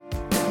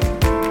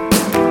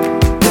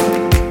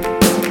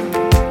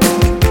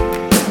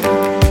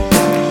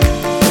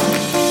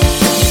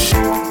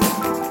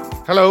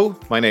Hello,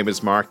 my name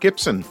is Mark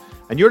Gibson,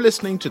 and you're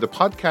listening to the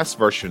podcast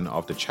version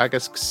of the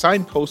Teagasc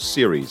Signpost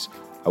series,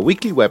 a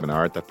weekly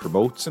webinar that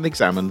promotes and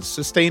examines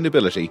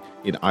sustainability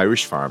in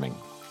Irish farming.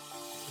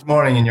 Good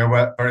morning, and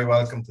you're very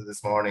welcome to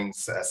this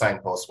morning's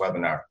Signpost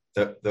webinar.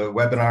 The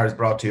webinar is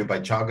brought to you by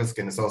Teagasc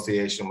in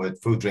association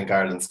with Food Drink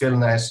Ireland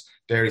SkillNet,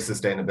 Dairy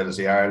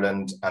Sustainability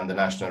Ireland, and the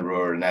National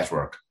Rural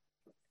Network.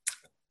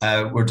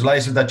 We're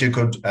delighted that you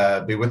could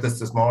be with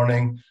us this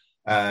morning.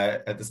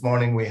 This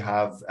morning we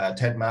have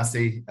Ted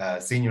Massey,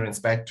 Senior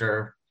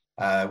Inspector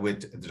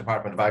with the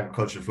Department of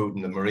Agriculture, Food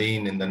and the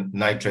Marine in the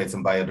Nitrates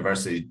and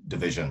Biodiversity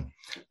Division.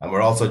 And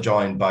we're also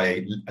joined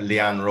by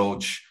Leanne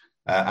Roach,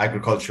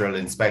 Agricultural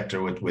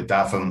Inspector with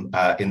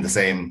DAFM in the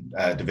same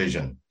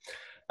division.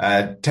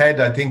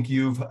 Ted, I think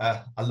you've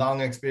a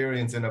long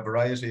experience in a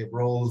variety of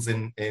roles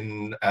in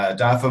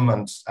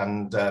DAFM,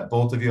 and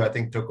both of you, I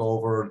think, took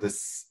over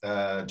this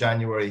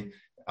January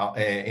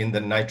in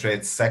the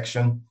nitrates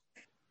section.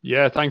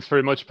 Yeah, thanks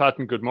very much, Pat,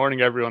 and good morning,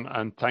 everyone.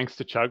 And thanks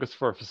to Teagasc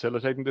for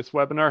facilitating this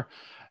webinar.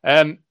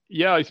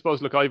 Yeah, I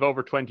suppose, look, I've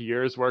over 20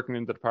 years working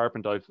in the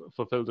department. I've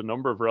fulfilled a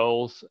number of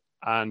roles,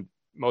 and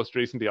most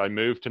recently I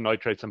moved to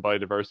Nitrates and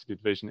Biodiversity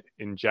Division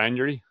in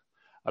January,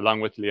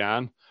 along with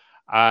Leanne.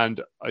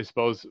 And I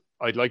suppose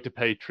I'd like to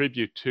pay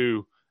tribute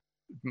to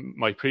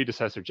my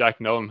predecessor,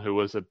 Jack Nolan, who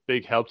was a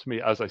big help to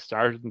me as I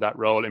started in that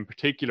role, in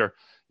particular,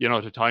 you know,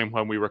 at a time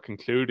when we were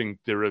concluding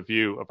the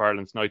review of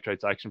Ireland's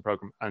Nitrates Action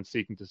Programme and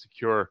seeking to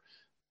secure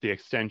the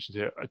extension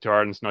to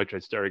Ireland's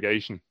nitrates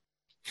derogation.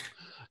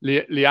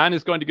 Leanne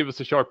is going to give us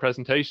a short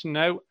presentation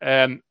now,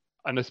 and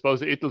I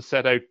suppose it'll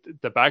set out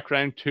the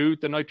background to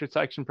the Nitrates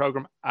Action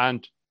Programme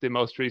and the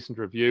most recent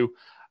review.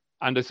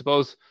 And I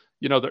suppose,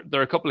 you know, there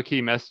are a couple of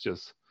key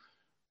messages.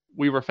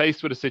 We were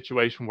faced with a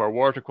situation where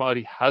water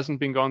quality hasn't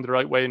been going the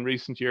right way in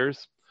recent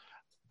years,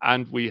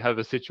 and we have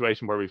a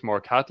situation where we've more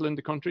cattle in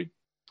the country,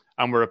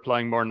 and we're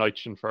applying more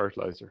nitrogen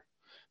fertilizer.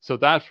 So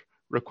that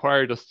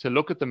required us to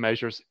look at the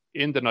measures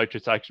in the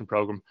Nitrates Action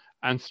Programme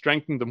and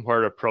strengthen them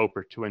where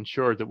appropriate to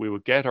ensure that we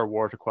would get our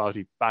water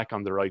quality back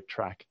on the right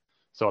track.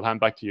 So I'll hand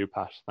back to you,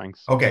 Pat.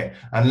 Thanks. Okay,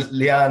 and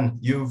Leanne,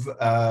 you've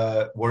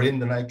were in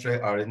the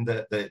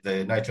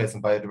Nitrates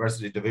and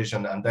Biodiversity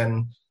Division, and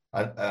then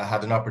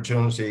had an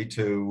opportunity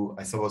to,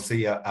 I suppose,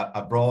 see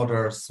a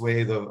broader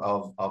swathe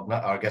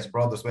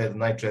broader swathe of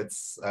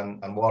nitrates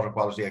and water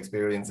quality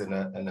experience in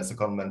a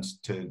secondment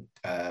to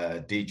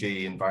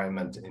DG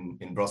Environment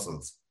in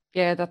Brussels.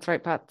 Yeah, that's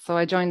right, Pat. So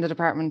I joined the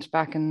department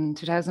back in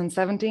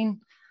 2017,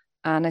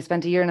 and I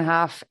spent a year and a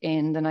half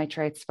in the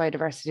Nitrates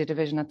Biodiversity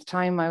Division at the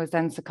time. I was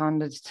then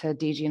seconded to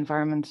DG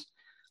Environment,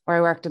 where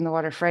I worked in the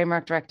Water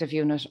Framework Directive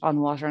Unit on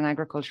water and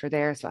agriculture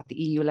there, so at the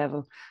EU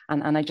level.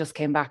 And I just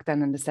came back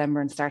then in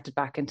December and started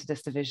back into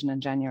this division in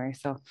January.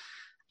 So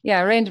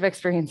yeah, a range of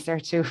experience there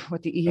too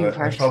with the EU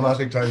part. A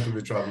traumatic time to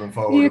be travelling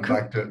forward and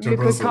back to Brussels. You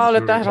could call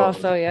it that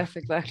also, yes,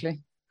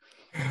 exactly.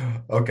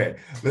 Okay,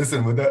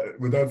 listen,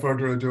 without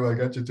further ado, I'll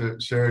get you to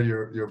share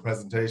your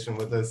presentation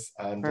with us.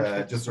 And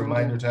just a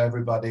reminder to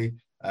everybody,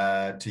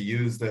 to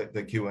use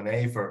the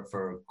Q&A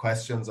for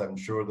questions. I'm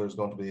sure there's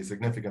going to be a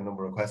significant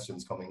number of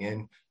questions coming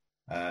in.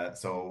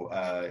 So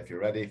if you're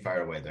ready,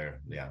 fire away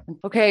there, Leanne.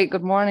 Okay,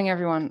 good morning,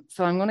 everyone.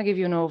 So I'm going to give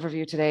you an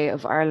overview today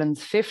of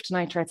Ireland's 5th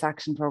Nitrates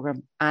Action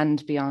Programme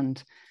and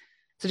beyond.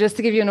 So just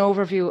to give you an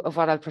overview of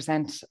what I'll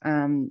present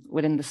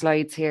within the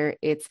slides here,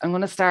 I'm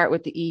going to start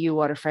with the EU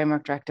Water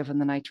Framework Directive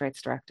and the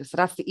Nitrates Directive. So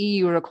that's the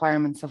EU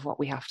requirements of what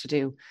we have to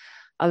do.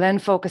 I'll then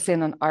focus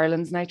in on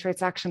Ireland's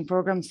Nitrates Action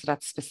Programme, so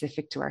that's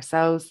specific to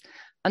ourselves,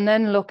 and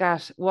then look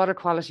at water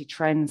quality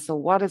trends. So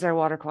what is our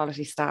water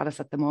quality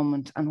status at the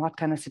moment and what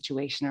kind of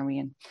situation are we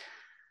in?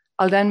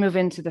 I'll then move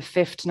into the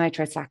 5th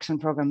Nitrates Action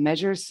Programme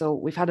measures. So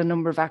we've had a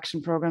number of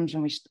action programmes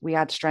and we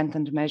add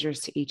strengthened measures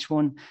to each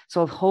one.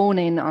 So I'll hone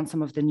in on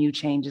some of the new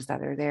changes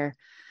that are there.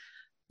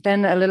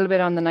 Then a little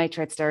bit on the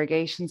nitrates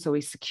derogation. So we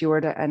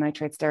secured a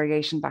nitrates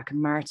derogation back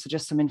in March. So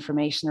just some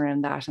information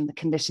around that and the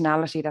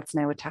conditionality that's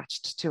now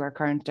attached to our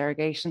current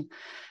derogation.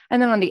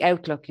 And then on the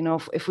outlook, you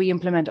know, if we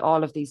implement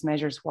all of these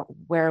measures,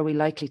 where are we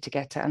likely to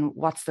get to and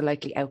what's the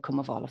likely outcome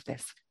of all of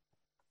this?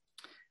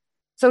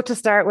 So to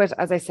start with,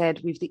 as I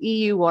said, we've the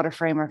EU Water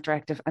Framework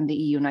Directive and the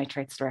EU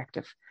Nitrates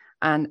Directive.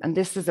 And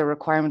this is a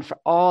requirement for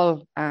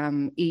all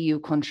EU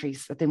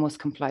countries that they must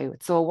comply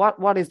with. So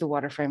what is the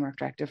Water Framework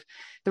Directive?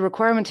 The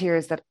requirement here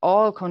is that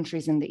all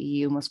countries in the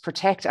EU must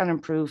protect and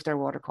improve their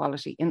water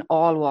quality in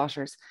all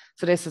waters.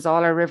 So this is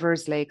all our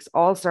rivers, lakes,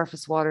 all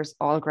surface waters,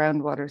 all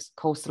groundwaters,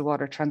 coastal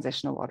water,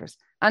 transitional waters.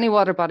 Any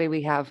water body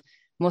we have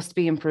must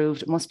be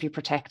improved, must be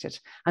protected,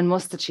 and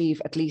must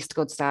achieve at least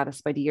good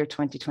status by the year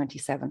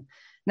 2027.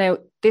 Now,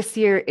 this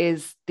year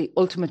is the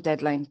ultimate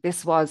deadline.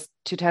 This was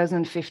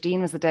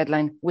 2015 was the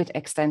deadline with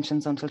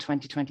extensions until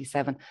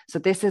 2027. So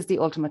this is the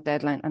ultimate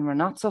deadline, and we're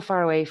not so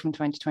far away from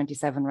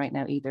 2027 right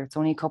now either. It's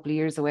only a couple of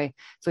years away.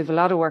 So we have a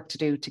lot of work to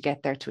do to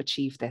get there to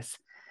achieve this.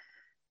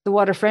 The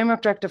Water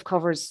Framework Directive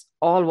covers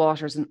all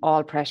waters and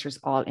all pressures,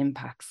 all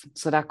impacts.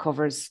 So that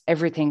covers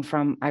everything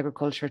from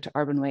agriculture to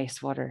urban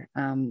wastewater.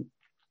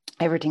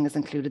 Everything is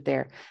included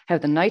there. How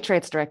the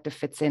Nitrates Directive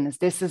fits in is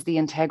this is the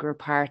integral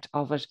part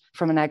of it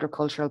from an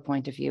agricultural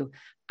point of view.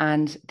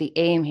 And the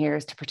aim here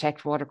is to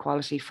protect water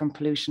quality from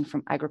pollution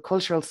from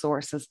agricultural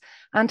sources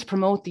and to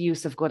promote the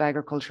use of good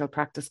agricultural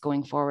practice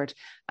going forward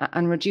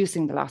and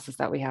reducing the losses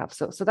that we have.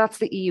 So that's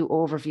the EU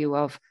overview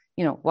of,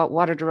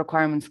 what are the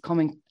requirements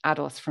coming at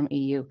us from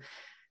EU.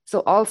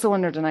 So also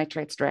under the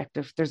Nitrates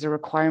Directive, there's a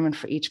requirement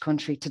for each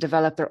country to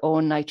develop their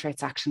own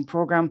nitrates action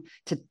programme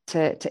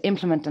to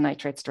implement the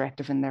Nitrates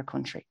Directive in their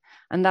country.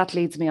 And that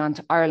leads me on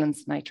to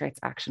Ireland's Nitrates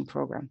Action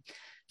Programme.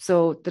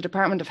 So the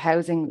Department of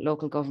Housing,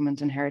 Local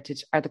Government and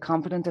Heritage are the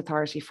competent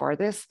authority for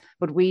this,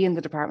 but we in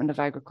the Department of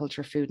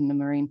Agriculture, Food and the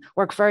Marine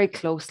work very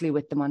closely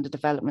with them on the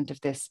development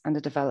of this and the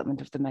development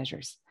of the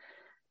measures.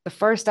 The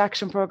first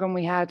action programme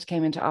we had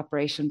came into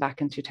operation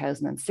back in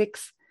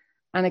 2006,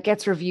 and it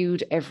gets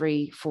reviewed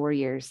every 4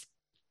 years.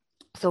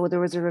 So there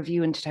was a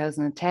review in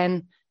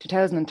 2010,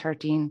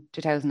 2013,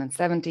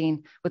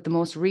 2017, with the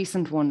most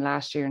recent one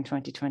last year in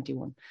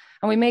 2021.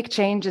 And we make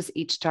changes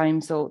each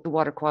time. So the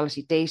water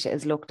quality data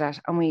is looked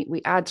at and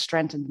we add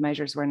strengthened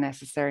measures where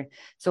necessary.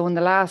 So in the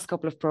last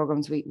couple of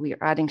programs, we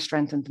are adding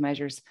strengthened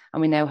measures,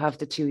 and we now have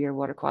the 2-year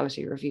water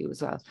quality review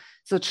as well.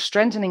 So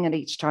strengthening it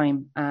each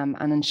time and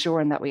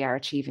ensuring that we are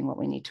achieving what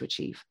we need to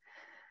achieve.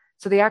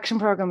 So the action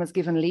programme is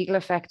given legal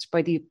effect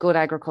by the Good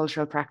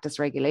Agricultural Practice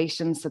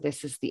Regulations. So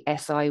this is the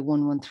SI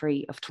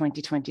 113 of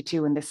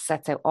 2022, and this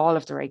sets out all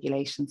of the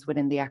regulations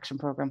within the action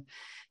programme.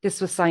 This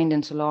was signed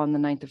into law on the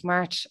 9th of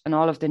March, and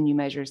all of the new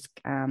measures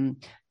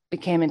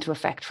became into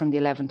effect from the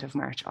 11th of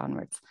March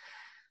onwards.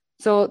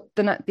 So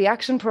the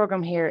action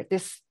programme here,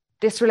 this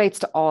relates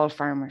to all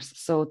farmers.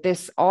 So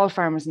all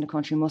farmers in the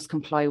country must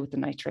comply with the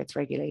nitrates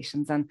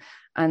regulations.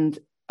 And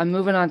I'm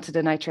moving on to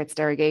the nitrates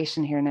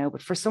derogation here now,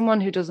 but for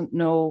someone who doesn't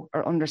know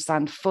or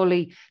understand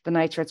fully the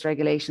nitrates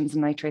regulations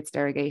and nitrates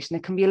derogation,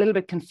 it can be a little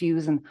bit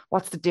confusing.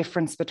 What's the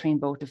difference between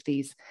both of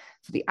these?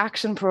 So the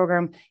action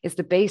programme is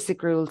the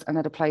basic rules and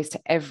it applies to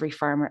every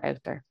farmer out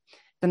there.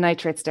 The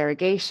nitrates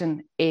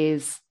derogation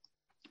is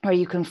where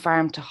you can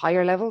farm to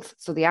higher levels.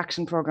 So the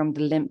action programme,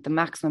 the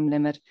maximum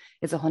limit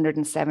is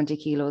 170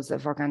 kilos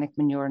of organic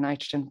manure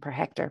nitrogen per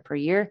hectare per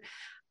year.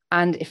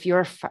 And if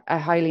you're a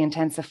highly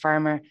intensive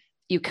farmer,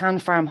 you can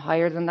farm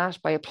higher than that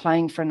by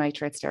applying for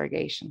nitrates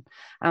derogation.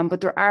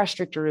 But there are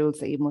stricter rules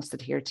that you must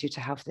adhere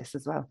to have this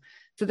as well.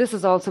 So this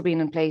has also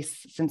been in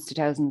place since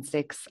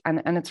 2006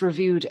 and it's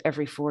reviewed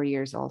every 4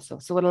 years also.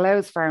 So it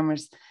allows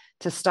farmers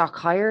to stock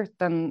higher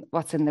than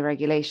what's in the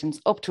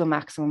regulations up to a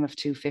maximum of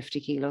 250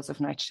 kilos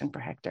of nitrogen per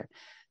hectare.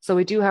 So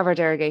we do have our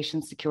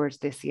derogation secured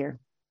this year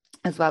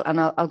as well. And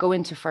I'll go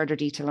into further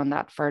detail on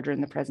that further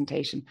in the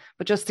presentation,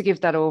 but just to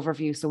give that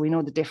overview so we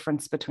know the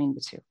difference between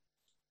the two.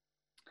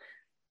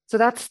 So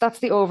that's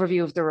the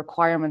overview of the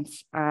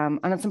requirements. And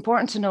it's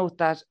important to note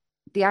that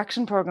the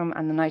action programme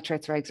and the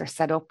nitrates regs are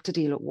set up to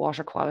deal with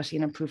water quality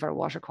and improve our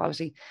water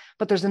quality.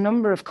 But there's a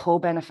number of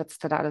co-benefits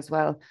to that as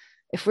well.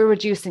 If we're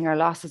reducing our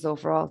losses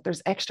overall,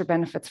 there's extra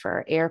benefits for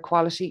our air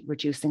quality,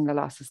 reducing the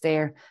losses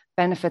there,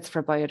 benefits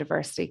for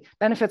biodiversity,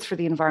 benefits for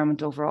the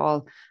environment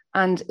overall.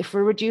 And if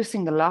we're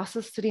reducing the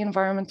losses to the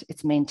environment,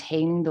 it's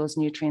maintaining those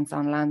nutrients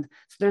on land.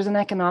 So there's an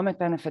economic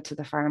benefit to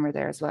the farmer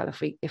there as well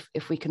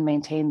if we can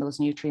maintain those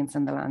nutrients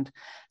in the land.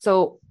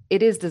 So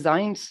it is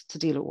designed to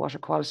deal with water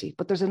quality,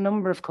 but there's a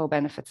number of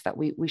co-benefits that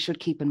we should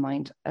keep in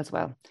mind as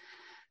well.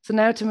 So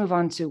now to move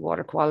on to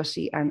water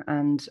quality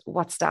and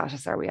what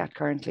status are we at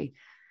currently?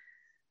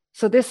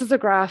 So this is a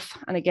graph,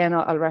 and again,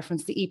 I'll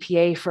reference the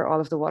EPA for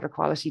all of the water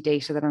quality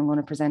data that I'm going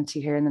to present to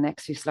you here in the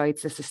next few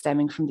slides. This is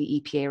stemming from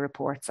the EPA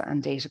reports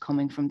and data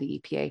coming from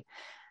the EPA.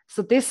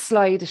 So this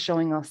slide is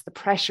showing us the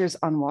pressures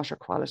on water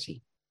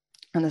quality.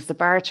 And there's the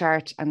bar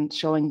chart and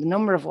showing the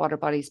number of water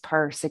bodies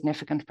per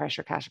significant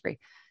pressure category.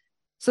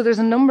 So there's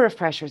a number of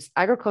pressures.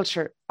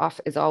 Agriculture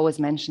is always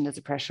mentioned as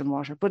a pressure in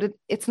water, but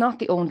it's not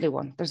the only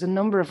one. There's a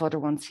number of other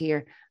ones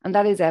here, and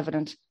that is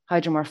evident.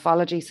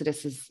 Hydromorphology, so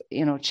this is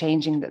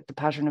changing the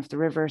pattern of the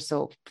river,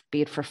 so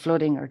be it for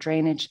flooding or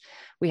drainage.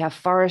 We have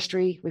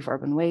forestry, we have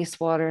urban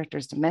wastewater,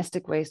 there's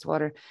domestic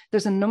wastewater.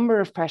 There's a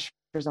number of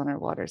pressures on our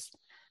waters.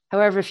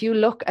 However, if you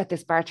look at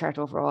this bar chart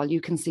overall, you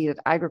can see that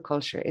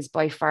agriculture is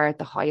by far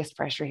the highest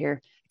pressure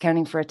here,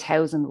 accounting for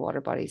 1,000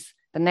 water bodies.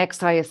 The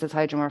next highest is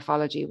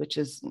hydromorphology, which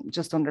is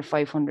just under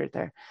 500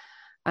 there.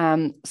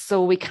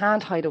 So we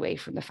can't hide away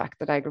from the fact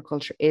that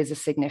agriculture is a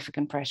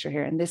significant pressure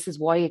here. And this is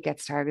why it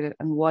gets targeted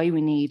and why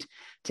we need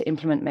to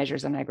implement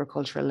measures on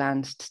agricultural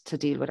land to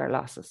deal with our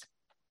losses.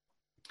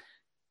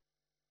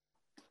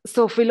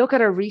 So if we look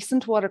at our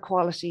recent water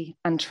quality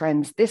and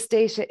trends, this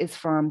data is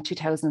from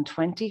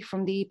 2020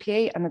 from the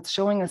EPA, and it's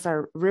showing us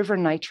our river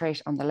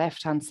nitrate on the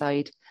left-hand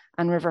side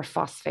and river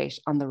phosphate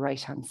on the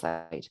right-hand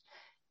side.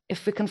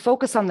 If we can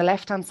focus on the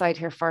left-hand side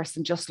here first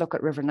and just look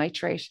at river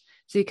nitrate,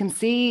 so you can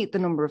see the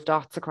number of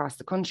dots across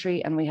the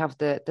country, and we have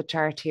the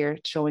chart here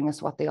showing us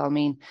what they all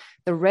mean.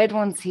 The red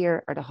ones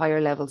here are the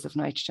higher levels of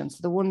nitrogen, so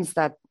the ones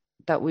that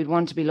we'd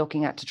want to be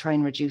looking at to try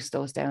and reduce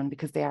those down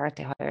because they are at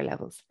the higher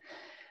levels.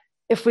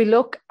 If we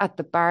look at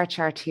the bar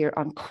chart here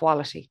on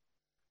quality,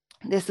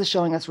 This is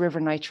showing us river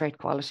nitrate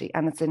quality,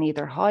 and it's in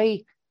either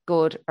high,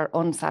 good, or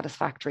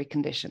unsatisfactory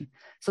condition.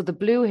 So the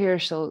blue here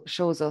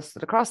shows us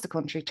that across the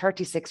country,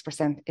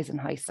 36% is in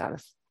high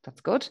status.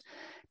 That's good.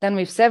 Then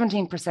we've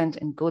 17%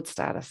 in good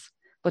status,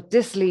 but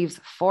this leaves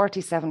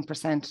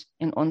 47%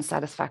 in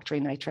unsatisfactory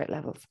nitrate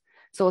levels.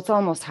 So it's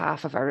almost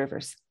half of our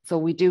rivers. So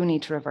we do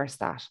need to reverse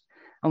that,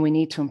 and we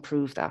need to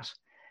improve that.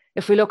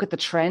 If we look at the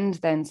trend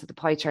then, so the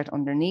pie chart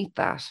underneath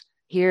that,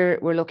 here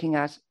we're looking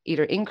at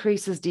either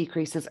increases,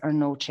 decreases, or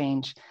no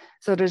change.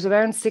 So there's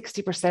around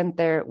 60%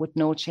 there with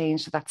no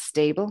change, so that's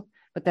stable.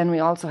 But then we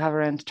also have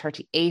around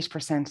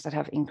 38% that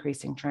have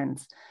increasing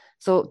trends.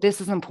 So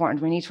this is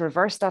important. We need to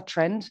reverse that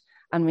trend,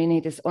 and we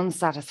need this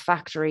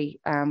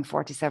unsatisfactory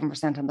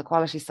 47% on the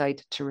quality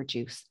side to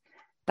reduce.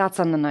 That's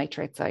on the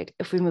nitrate side.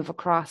 If we move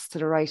across to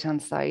the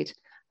right-hand side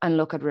and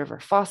look at river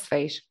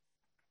phosphate,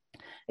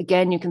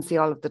 again, you can see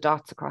all of the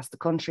dots across the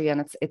country,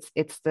 and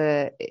it's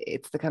the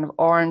kind of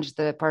orange,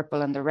 the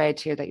purple, and the red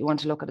here that you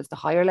want to look at as the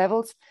higher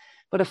levels.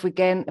 But if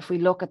we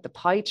look at the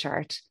pie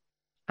chart,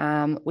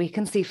 we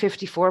can see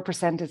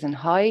 54% is in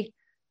high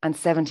and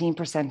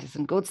 17% is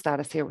in good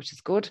status here, which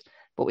is good.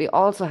 But we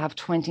also have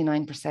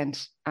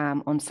 29%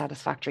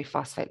 unsatisfactory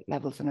phosphate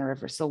levels in our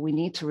river. So we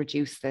need to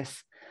reduce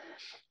this.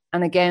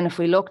 And again, if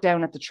we look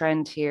down at the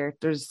trend here,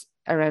 there's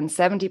around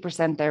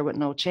 70% there with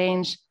no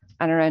change,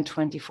 and around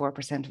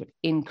 24% with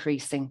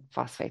increasing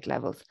phosphate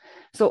levels.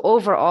 So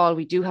overall,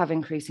 we do have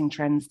increasing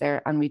trends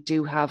there, and we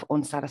do have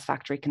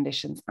unsatisfactory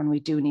conditions, and we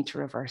do need to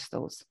reverse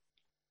those.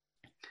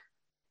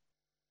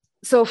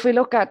 So if we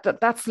look at that,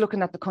 that's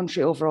looking at the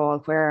country overall,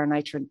 where our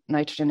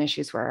nitrogen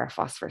issues, where our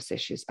phosphorus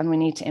issues, and we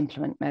need to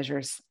implement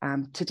measures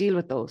to deal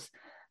with those.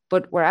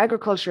 But where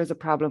agriculture is a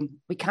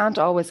problem, we can't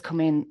always come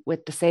in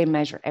with the same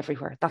measure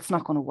everywhere. That's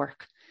not going to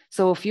work.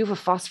 So if you have a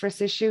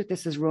phosphorus issue,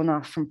 this is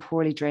runoff from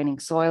poorly draining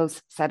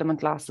soils,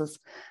 sediment losses.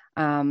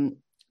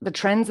 The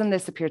trends in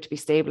this appear to be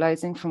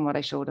stabilizing from what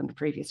I showed in the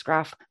previous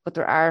graph, but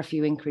there are a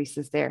few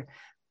increases there.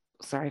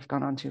 Sorry, I've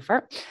gone on too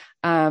far.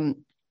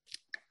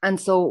 And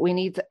so we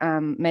need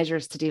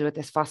measures to deal with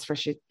this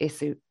phosphorus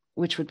issue,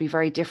 which would be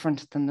very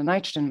different than the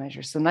nitrogen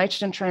measures. So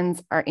nitrogen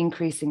trends are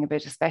increasing a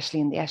bit, especially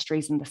in the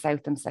estuaries in the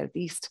south and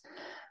southeast.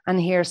 And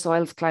here,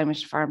 soils, climate,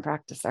 farm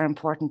practice are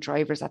important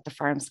drivers at the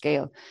farm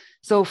scale.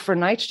 So for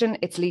nitrogen,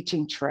 it's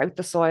leaching throughout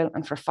the soil,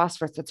 and for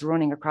phosphorus, it's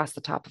running across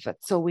the top of it.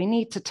 So we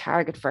need to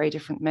target very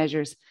different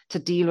measures to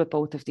deal with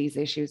both of these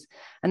issues.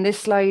 And this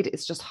slide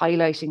is just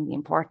highlighting the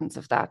importance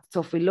of that. So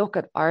if we look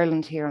at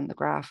Ireland here on the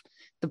graph,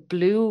 the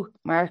blue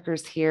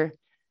markers here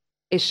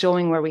is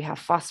showing where we have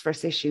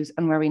phosphorus issues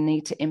and where we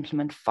need to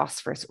implement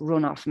phosphorus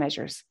runoff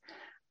measures.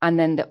 And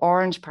then the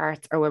orange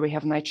parts are where we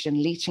have nitrogen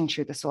leaching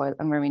through the soil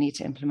and where we need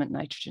to implement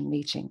nitrogen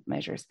leaching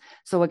measures.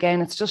 So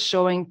again, it's just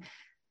showing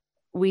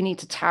we need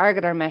to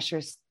target our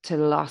measures to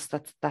the loss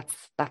that's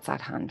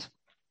at hand.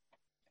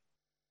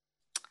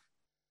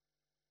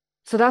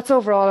 So that's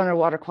overall on our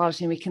water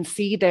quality. And we can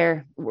see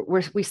there,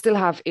 we still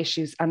have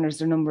issues, and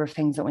there's a number of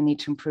things that we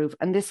need to improve.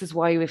 And this is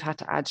why we've had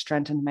to add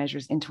strengthened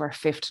measures into our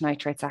 5th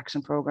Nitrates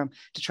Action Programme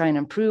to try and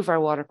improve our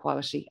water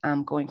quality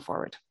going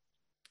forward.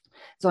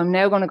 So I'm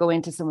now going to go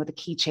into some of the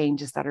key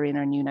changes that are in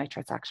our new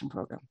Nitrates Action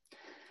Programme.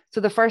 So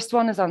the first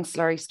one is on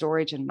slurry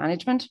storage and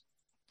management.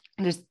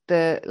 And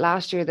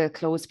last year, the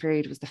close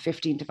period was the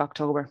 15th of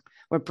October.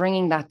 We're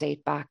bringing that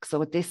date back.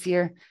 So this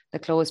year, the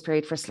close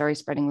period for slurry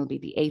spreading will be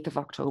the 8th of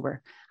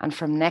October. And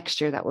from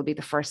next year, that will be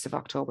the 1st of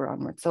October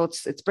onwards. So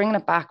it's bringing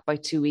it back by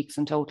 2 weeks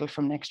in total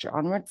from next year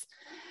onwards.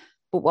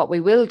 But what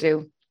we will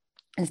do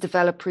is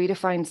develop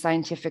predefined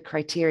scientific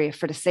criteria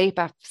for the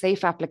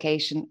safe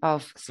application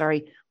of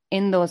slurry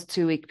in those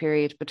 2-week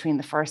period between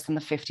the 1st and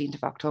the 15th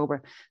of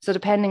October. So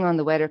depending on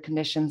the weather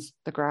conditions,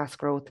 the grass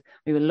growth,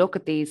 we will look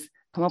at these,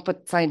 come up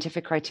with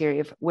scientific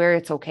criteria of where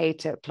it's okay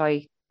to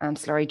apply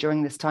slurry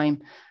during this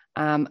time.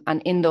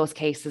 And in those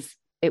cases,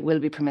 it will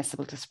be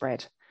permissible to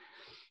spread.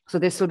 So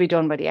this will be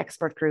done by the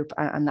expert group,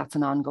 and that's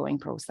an ongoing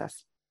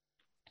process.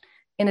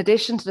 In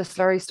addition to the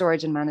slurry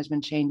storage and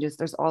management changes,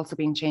 there's also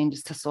been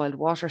changes to soiled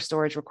water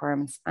storage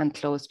requirements and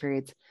closed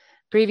periods.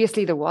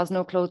 Previously, there was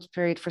no closed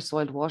period for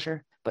soiled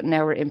water, but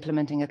now we're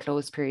implementing a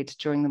closed period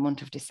during the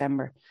month of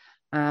December.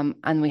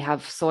 And we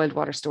have soiled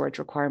water storage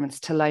requirements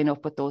to line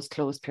up with those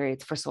closed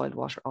periods for soiled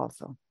water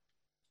also.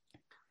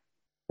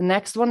 The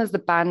next one is the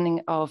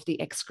banning of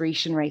the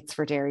excretion rates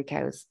for dairy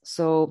cows.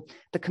 So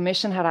the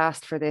Commission had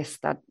asked for this,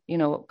 that,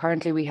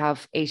 currently we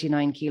have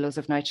 89 kilos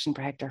of nitrogen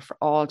per hectare for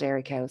all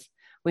dairy cows.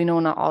 We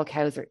know not all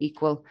cows are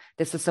equal.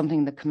 This is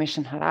something the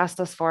Commission had asked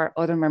us for.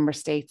 Other member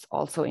states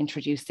also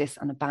introduced this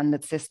on a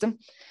banded system.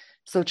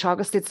 So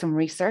Teagasc did some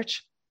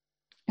research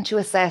to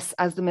assess,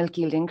 as the milk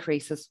yield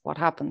increases, what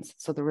happens.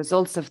 So the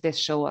results of this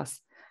show us,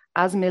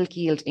 as milk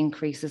yield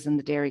increases in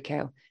the dairy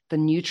cow, the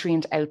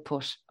nutrient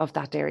output of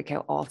that dairy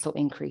cow also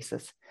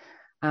increases.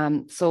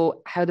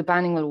 So how the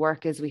banning will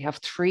work is we have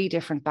 3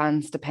 different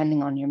bans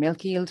depending on your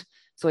milk yield.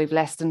 So we've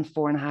less than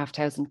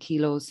 4,500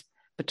 kilos,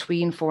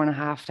 between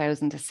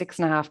 4,500 to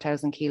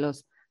 6,500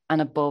 kilos,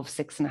 and above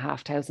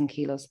 6,500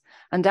 kilos.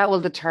 And that will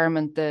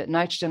determine the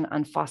nitrogen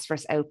and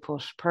phosphorus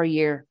output per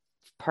year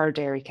per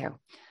dairy cow.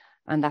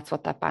 And that's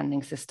what that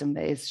banding system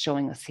is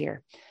showing us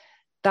here.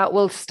 That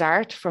will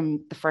start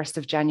from the 1st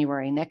of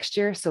January next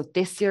year. So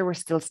this year, we're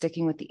still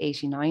sticking with the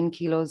 89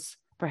 kilos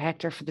per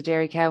hectare for the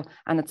dairy cow,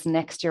 and it's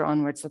next year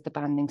onwards that the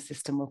banding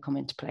system will come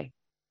into play.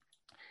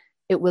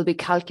 It will be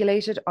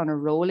calculated on a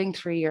rolling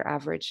 3-year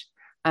average.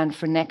 And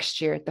for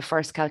next year, the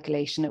first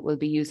calculation, it will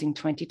be using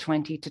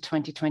 2020 to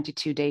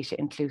 2022 data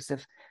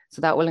inclusive.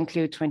 So that will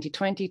include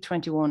 2020,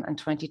 21 and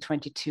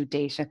 2022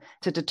 data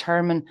to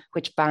determine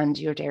which band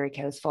your dairy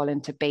cows fall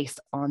into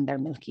based on their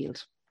milk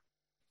yield.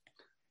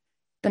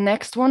 The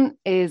next one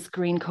is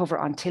green cover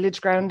on tillage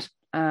ground.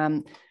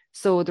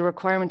 So the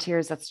requirement here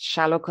is that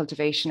shallow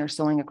cultivation or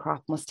sowing a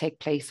crop must take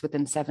place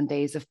within 7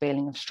 days of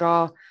baling of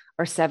straw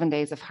or 7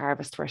 days of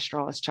harvest where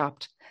straw is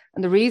chopped.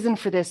 And the reason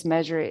for this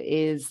measure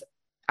is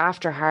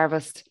after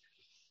harvest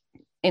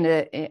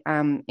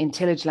in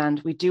tillage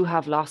land, we do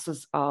have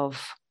losses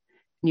of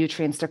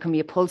nutrients. There can be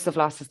a pulse of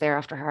losses there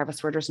after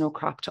harvest where there's no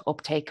crop to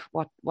uptake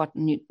what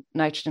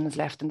nitrogen is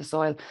left in the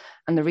soil.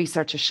 And the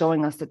research is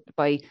showing us that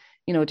by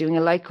doing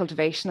a light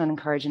cultivation and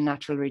encouraging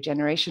natural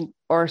regeneration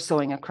or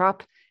sowing a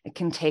crop, it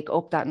can take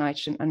up that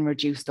nitrogen and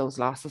reduce those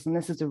losses. And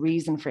this is the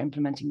reason for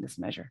implementing this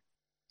measure.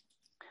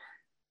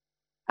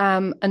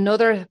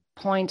 Another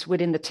point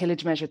within the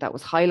tillage measure that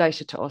was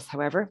highlighted to us,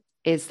 however,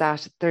 is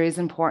that there is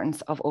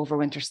importance of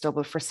overwinter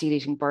stubble for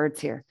seed-eating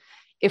birds here.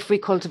 If we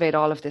cultivate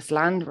all of this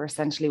land, we're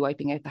essentially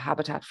wiping out the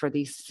habitat for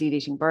these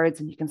seed-eating birds.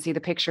 And you can see the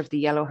picture of the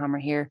yellowhammer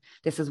here.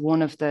 This is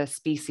one of the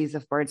species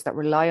of birds that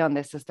rely on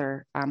this as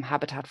their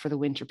habitat for the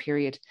winter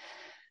period.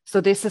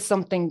 So this is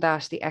something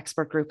that the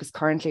expert group is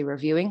currently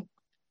reviewing,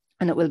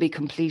 and it will be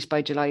complete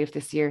by July of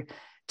this year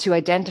to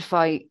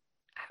identify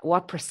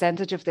what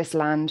percentage of this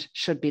land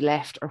should be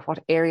left or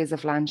what areas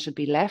of land should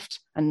be left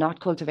and not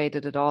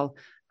cultivated at all,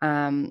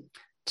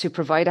 to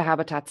provide a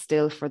habitat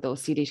still for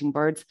those seed-eating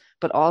birds,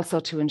 but also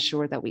to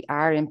ensure that we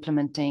are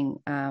implementing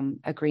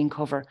a green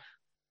cover,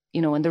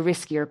 in the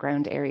riskier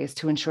ground areas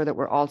to ensure that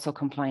we're also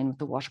complying with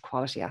the water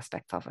quality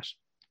aspects of it.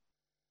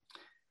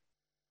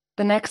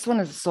 The next one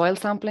is soil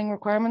sampling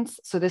requirements.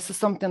 So this is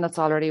something that's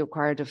already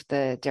required of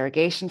the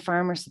derogation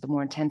farmers, so the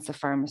more intensive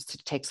farmers, to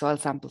take soil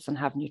samples and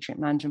have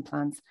nutrient management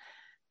plans.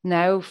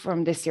 Now,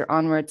 from this year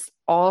onwards,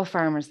 all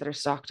farmers that are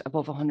stocked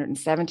above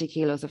 170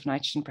 kilos of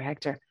nitrogen per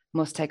hectare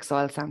must take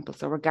soil samples,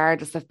 so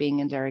regardless of being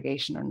in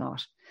derogation or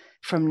not.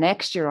 From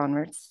next year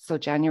onwards, so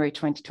January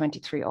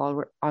 2023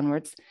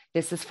 onwards,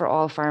 this is for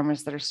all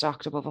farmers that are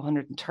stocked above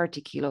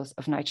 130 kilos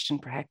of nitrogen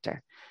per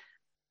hectare.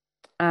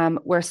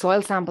 Where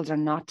soil samples are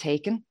not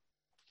taken,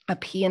 a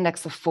P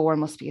index of 4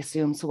 must be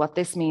assumed. So what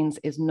this means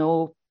is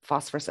no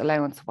phosphorus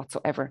allowance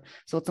whatsoever.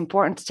 So it's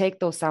important to take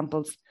those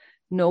samples,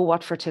 know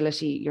what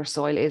fertility your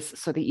soil is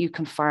so that you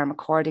can farm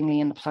accordingly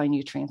and apply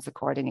nutrients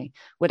accordingly.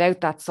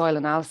 Without that soil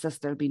analysis,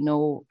 there'll be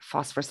no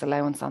phosphorus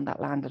allowance on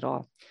that land at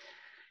all.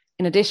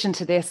 In addition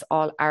to this,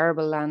 all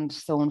arable land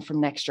sown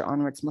from next year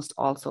onwards must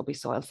also be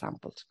soil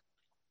sampled.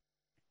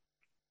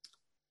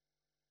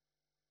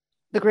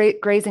 The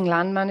grazing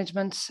land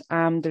management,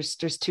 there's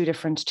 2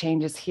 different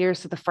changes here.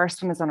 So the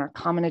first one is on our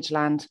commonage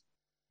land.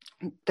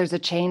 There's a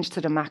change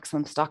to the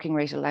maximum stocking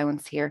rate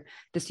allowance here.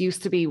 This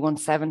used to be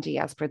 170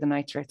 as per the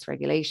nitrates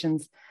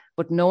regulations,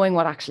 but knowing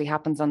what actually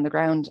happens on the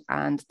ground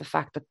and the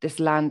fact that this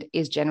land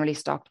is generally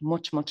stocked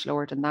much, much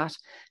lower than that,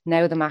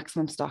 now the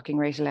maximum stocking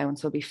rate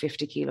allowance will be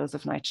 50 kilos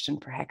of nitrogen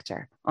per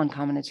hectare on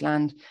commonage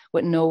land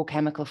with no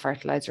chemical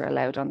fertilizer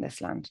allowed on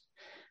this land.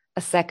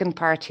 A second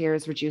part here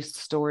is reduced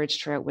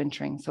storage throughout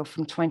wintering. So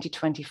from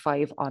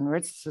 2025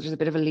 onwards, so there's a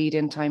bit of a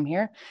lead-in time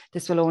here.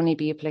 This will only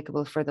be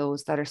applicable for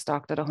those that are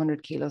stocked at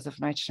 100 kilos of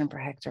nitrogen per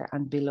hectare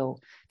and below.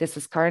 This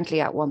is currently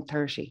at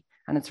 130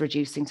 and it's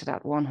reducing to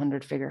that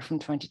 100 figure from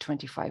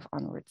 2025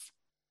 onwards.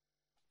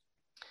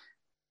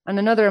 And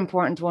another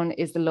important one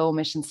is the low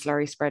emission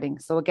slurry spreading.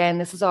 So again,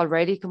 this is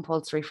already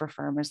compulsory for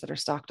farmers that are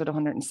stocked at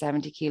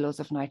 170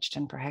 kilos of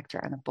nitrogen per hectare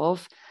and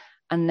above.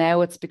 And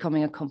now it's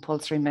becoming a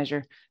compulsory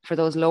measure for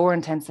those lower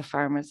intensive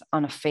farmers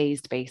on a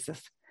phased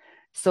basis.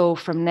 So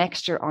from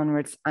next year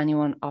onwards,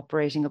 anyone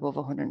operating above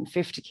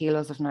 150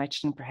 kilos of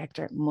nitrogen per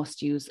hectare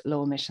must use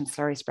low emission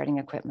slurry spreading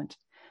equipment.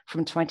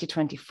 From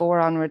 2024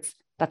 onwards,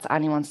 that's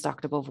anyone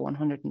stocked above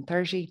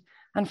 130.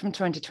 And from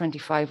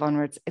 2025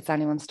 onwards, it's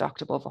anyone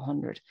stocked above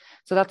 100.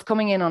 So that's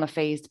coming in on a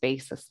phased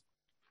basis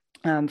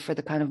for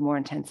the kind of more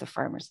intensive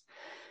farmers.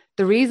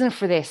 The reason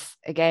for this,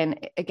 again,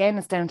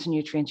 it's down to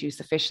nutrient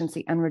use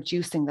efficiency and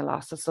reducing the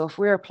losses. So if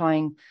we're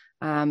applying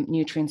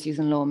nutrients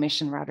using low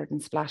emission rather than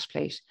splash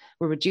plate,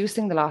 we're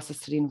reducing the losses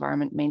to the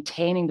environment,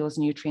 maintaining those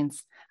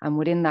nutrients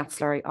within that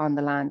slurry on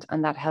the land,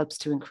 and that helps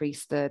to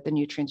increase the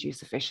nutrient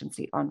use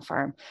efficiency on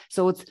farm.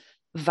 So it's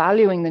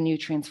valuing the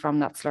nutrients from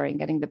that slurry and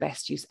getting the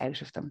best use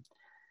out of them.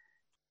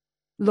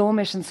 Low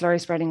emission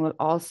slurry spreading will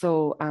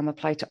also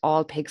apply to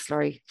all pig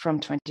slurry from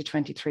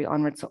 2023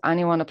 onwards. So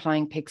anyone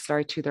applying pig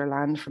slurry to their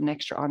land from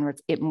next year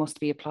onwards, it must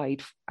be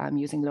applied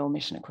using low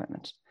emission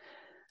equipment.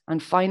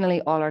 And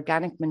finally, all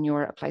organic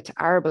manure applied to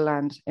arable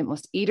land, it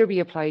must either be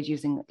applied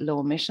using low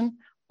emission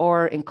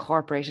or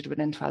incorporated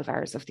within 12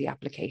 hours of the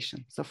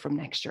application. So from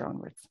next year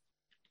onwards.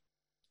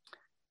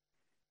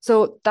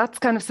 So that's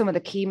kind of some of the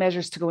key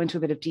measures to go into a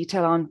bit of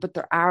detail on, but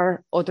there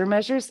are other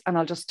measures, and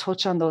I'll just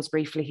touch on those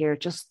briefly here,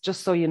 just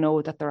so you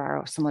know that there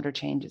are some other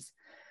changes.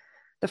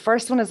 The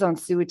first one is on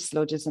sewage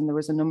sludges, and there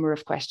was a number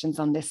of questions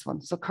on this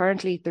one. So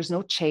currently there's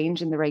no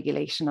change in the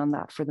regulation on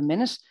that for the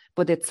minute,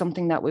 but it's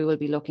something that we will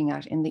be looking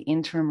at in the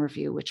interim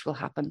review, which will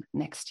happen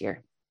next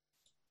year.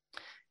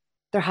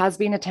 There has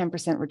been a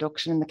 10%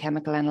 reduction in the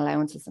chemical N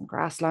allowances in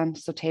grassland.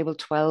 So table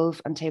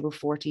 12 and table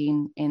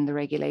 14 in the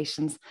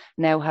regulations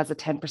now has a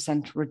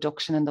 10%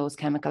 reduction in those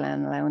chemical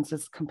N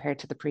allowances compared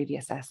to the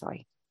previous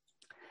SI.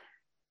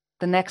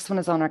 The next one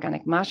is on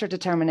organic matter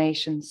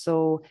determination.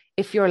 So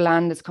if your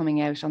land is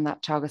coming out on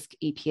that Teagasc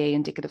EPA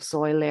indicative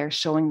soil layer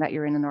showing that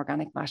you're in an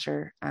organic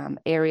matter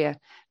area,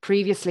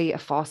 previously a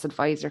FOSS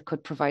advisor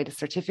could provide a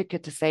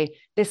certificate to say,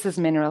 this is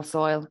mineral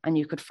soil, and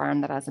you could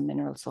farm that as a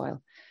mineral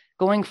soil.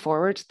 Going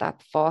forward,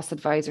 that FOSS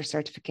advisor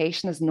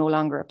certification is no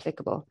longer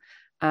applicable.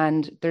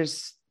 And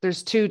there's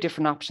two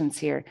different options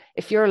here.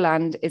 If your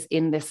land is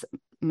in this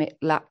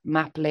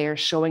map layer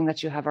showing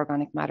that you have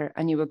organic matter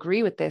and you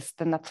agree with this,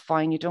 then that's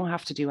fine. You don't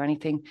have to do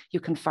anything. You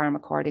can farm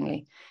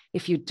accordingly.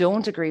 If you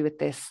don't agree with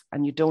this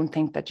and you don't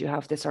think that you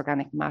have this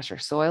organic matter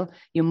soil,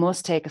 you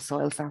must take a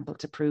soil sample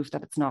to prove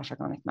that it's not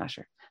organic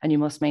matter, and you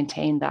must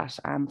maintain that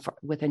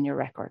within your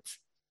records.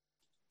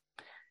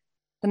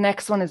 The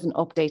next one is an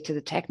update to the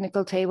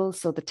technical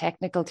tables. So the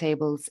technical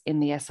tables in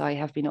the SI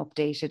have been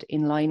updated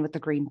in line with the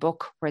Green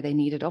Book where they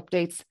needed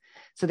updates.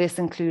 So this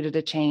included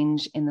a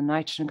change in the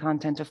nitrogen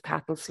content of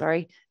cattle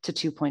slurry to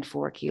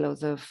 2.4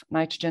 kilos of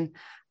nitrogen,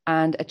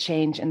 and a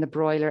change in the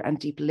broiler and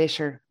deep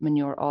litter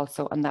manure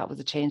also, and that was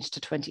a change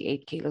to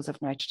 28 kilos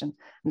of nitrogen.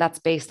 And that's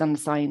based on the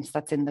science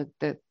that's in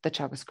the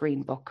Teagasc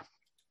Green Book.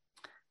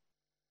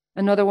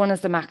 Another one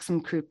is the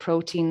maximum crude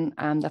protein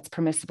that's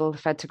permissible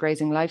fed to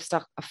grazing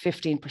livestock of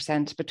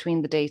 15%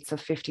 between the dates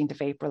of 15th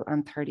of April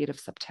and 30th of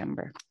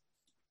September.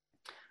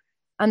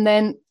 And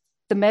then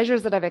the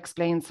measures that I've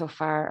explained so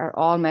far are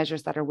all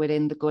measures that are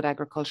within the Good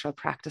Agricultural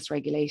Practice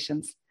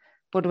regulations.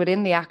 But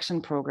within the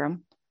action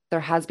programme, there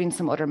has been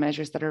some other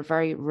measures that are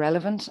very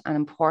relevant and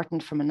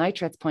important from a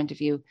nitrates point of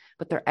view,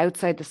 but they're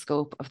outside the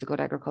scope of the Good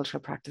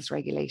Agricultural Practice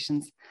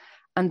regulations.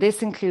 And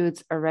this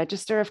includes a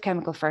register of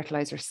chemical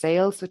fertiliser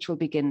sales, which will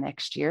begin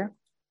next year,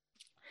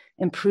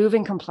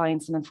 improving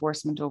compliance and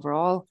enforcement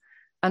overall,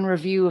 and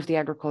review of the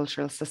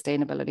agricultural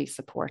sustainability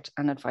support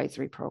and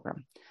advisory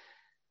programme.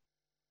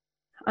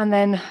 And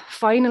then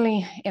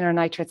finally, in our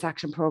nitrates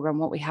action programme,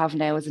 what we have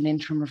now is an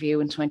interim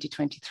review in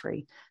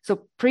 2023.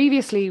 So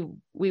previously,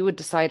 we would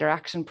decide our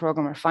action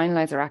programme or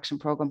finalise our action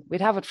programme.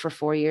 We'd have it for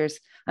 4 years,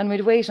 and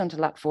we'd wait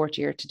until that 4th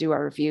year to do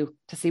our review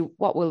to see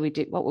what will we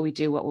do, what will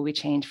we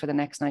change for the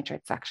next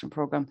nitrates action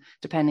programme,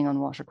 depending on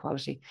water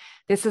quality.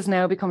 This is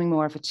now becoming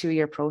more of a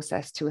 2-year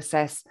process to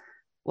assess,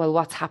 well,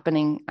 what's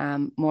happening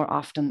more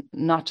often,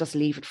 not just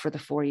leave it for the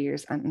 4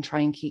 years and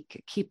try and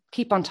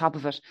keep on top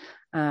of it.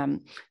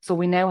 So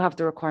we now have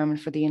the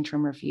requirement for the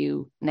interim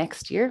review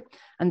next year,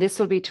 and this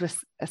will be to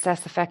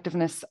assess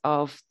effectiveness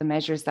of the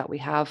measures that we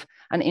have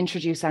and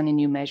introduce any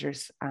new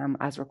measures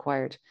as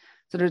required.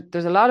 So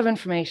there's a lot of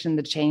information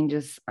that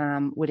changes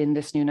within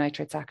this new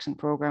nitrates action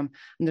programme,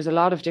 and there's a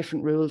lot of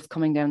different rules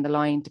coming down the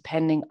line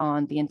depending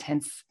on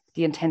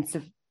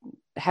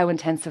how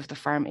intensive the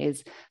farm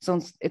is.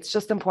 So it's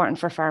just important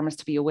for farmers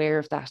to be aware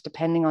of that.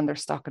 Depending on their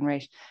stocking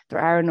rate, there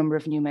are a number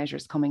of new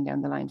measures coming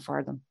down the line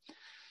for them.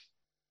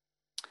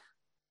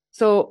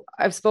 So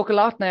I've spoke a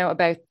lot now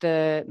about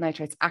the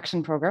nitrates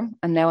action programme,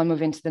 and now I'll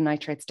move into the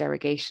nitrates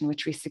derogation,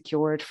 which we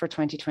secured for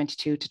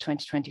 2022 to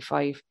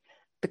 2025.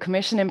 The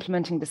Commission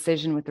implementing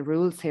decision with the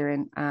rules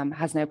herein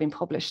has now been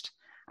published.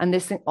 And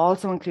this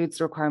also includes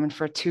the requirement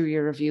for a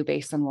 2-year review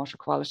based on water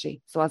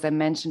quality. So as I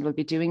mentioned, we'll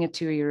be doing a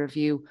 2-year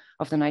review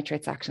of the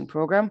nitrates action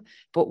programme,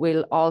 but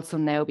we'll also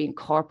now be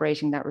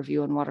incorporating that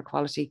review on water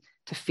quality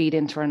to feed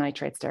into our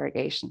nitrates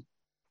derogation.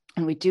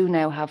 And we do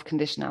now have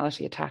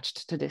conditionality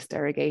attached to this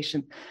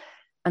derogation.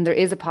 And there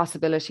is a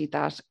possibility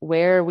that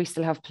where we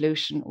still have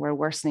pollution, where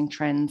worsening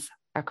trends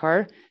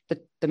occur,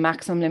 the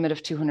maximum limit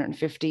of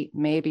 250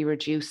 may be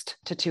reduced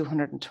to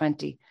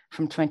 220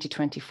 from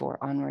 2024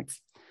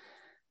 onwards.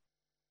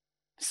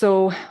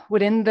 So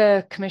within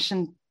the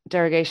Commission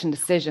derogation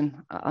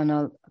decision,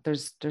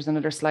 there's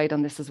another slide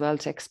on this as well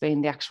to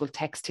explain the actual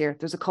text here.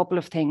 There's a couple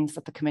of things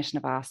that the Commission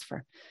have asked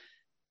for.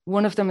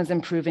 One of them is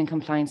improving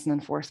compliance and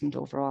enforcement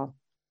overall.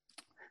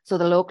 So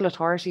the local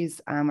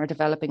authorities are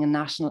developing a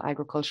national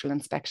agricultural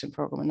inspection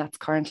programme, and that's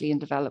currently in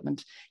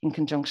development in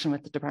conjunction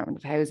with the Department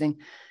of Housing.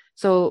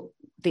 So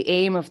the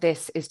aim of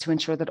this is to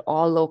ensure that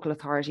all local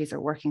authorities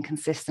are working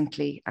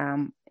consistently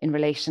in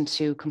relation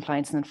to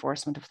compliance and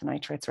enforcement of the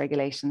nitrates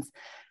regulations.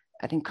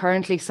 I think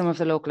currently some of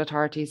the local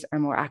authorities are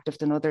more active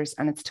than others,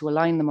 and it's to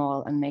align them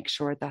all and make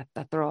sure that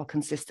they're all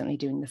consistently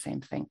doing the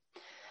same thing.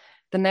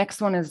 The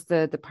next one is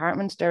the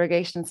department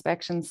derogation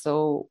inspection.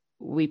 So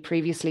we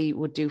previously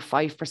would do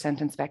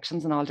 5%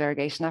 inspections on all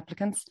derogation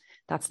applicants.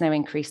 That's now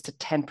increased to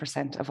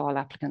 10% of all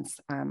applicants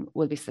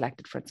will be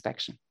selected for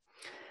inspection.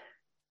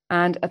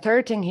 And a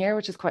third thing here,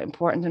 which is quite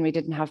important and we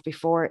didn't have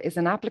before, is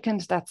an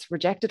applicant that's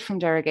rejected from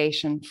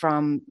derogation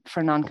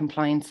for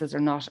non-compliances or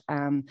not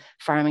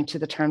farming to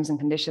the terms and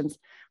conditions.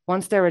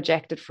 Once they're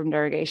rejected from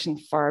derogation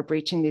for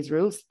breaching these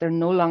rules, they're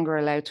no longer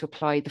allowed to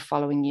apply the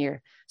following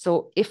year.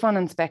 So if on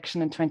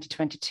inspection in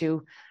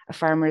 2022, a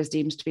farmer is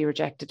deemed to be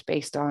rejected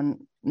based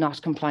on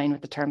not complying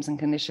with the terms and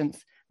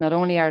conditions, not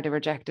only are they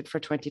rejected for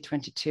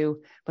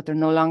 2022, but they're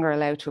no longer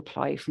allowed to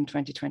apply from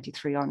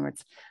 2023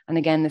 onwards. And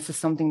again, this is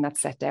something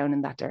that's set down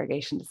in that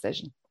derogation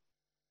decision.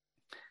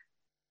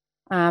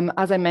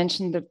 As I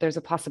mentioned, that there's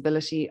a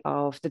possibility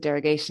of the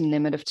derogation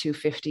limit of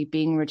 250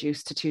 being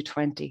reduced to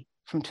 220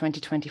 from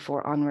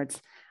 2024 onwards.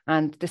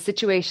 And the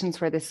situations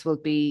where this will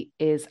be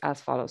is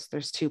as follows.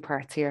 There's two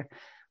parts here.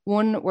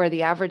 One, where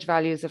the average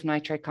values of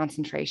nitrate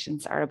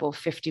concentrations are above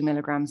 50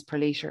 milligrams per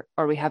litre,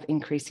 or we have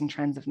increasing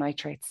trends of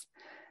nitrates.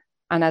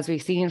 And as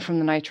we've seen from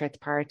the nitrates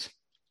part,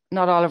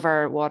 not all of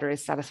our water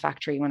is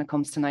satisfactory when it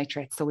comes to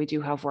nitrates. So we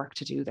do have work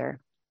to do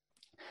there.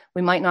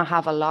 We might not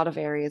have a lot of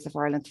areas of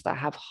Ireland that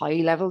have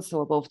high levels,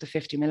 so above the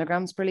 50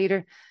 milligrams per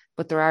litre,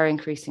 but there are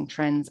increasing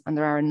trends and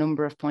there are a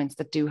number of points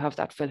that do have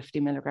that 50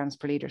 milligrams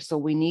per litre. So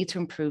we need to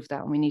improve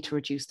that and we need to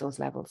reduce those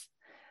levels.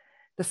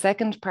 The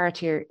second part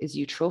here is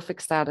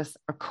eutrophic status,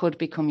 or could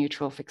become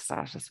eutrophic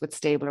status with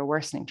stable or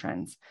worsening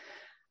trends.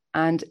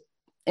 And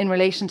in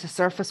relation to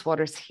surface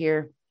waters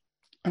here,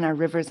 and our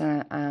rivers,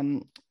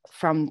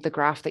 from the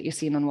graph that you've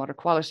seen on water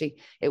quality,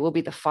 it will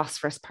be the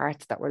phosphorus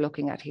parts that we're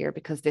looking at here,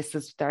 because this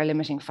is their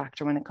limiting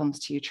factor when it comes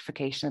to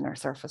eutrophication in our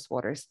surface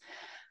waters.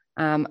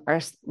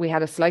 We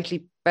had a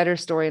slightly better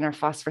story in our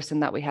phosphorus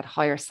in that we had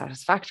higher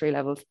satisfactory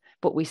levels,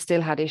 but we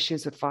still had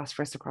issues with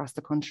phosphorus across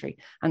the country.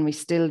 And we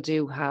still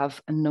do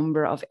have a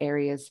number of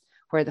areas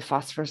where the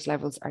phosphorus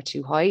levels are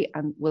too high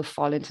and will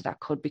fall into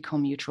that could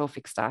become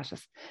eutrophic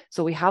status.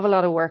 So we have a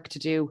lot of work to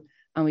do,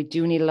 and we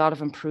do need a lot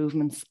of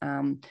improvements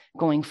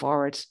going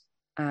forward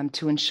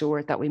to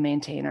ensure that we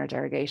maintain our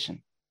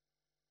derogation.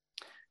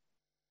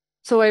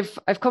 So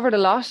I've covered a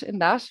lot in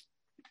that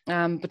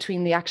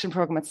between the action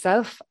programme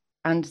itself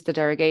and the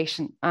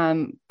derogation.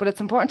 But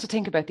it's important to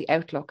think about the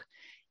outlook.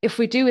 If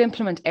we do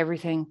implement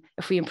everything,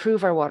 if we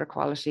improve our water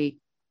quality,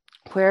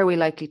 where are we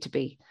likely to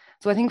be?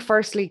 So I think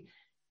firstly,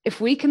 if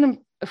we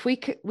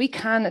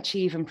can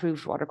achieve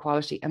improved water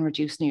quality and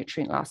reduce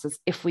nutrient losses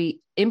if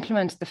we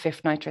implement the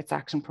 5th Nitrates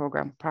Action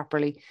Programme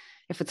properly.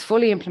 If it's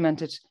fully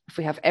implemented, if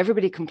we have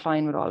everybody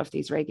complying with all of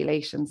these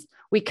regulations,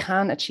 we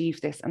can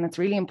achieve this. And it's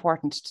really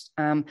important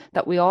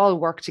that we all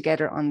work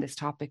together on this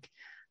topic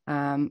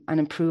and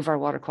improve our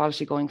water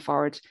quality going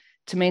forward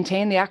to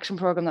maintain the action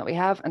programme that we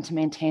have and to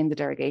maintain the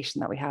derogation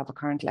that we have at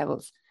current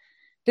levels.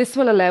 This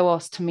will allow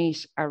us to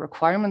meet our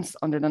requirements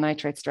under the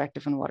Nitrates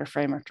Directive and Water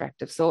Framework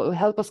Directive. So it will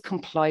help us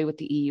comply with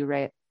the EU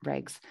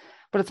regs.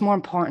 But it's more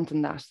important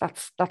than that.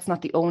 That's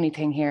not the only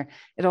thing here.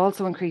 It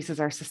also increases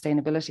our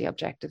sustainability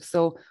objectives.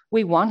 So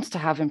we want to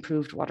have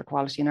improved water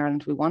quality in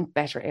Ireland. We want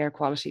better air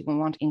quality. We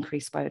want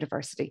increased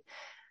biodiversity.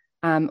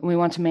 We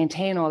want to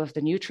maintain all of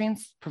the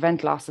nutrients,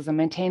 prevent losses, and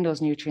maintain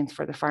those nutrients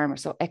for the farmer.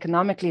 So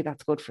economically,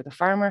 that's good for the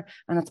farmer,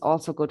 and it's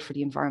also good for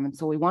the environment.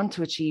 So we want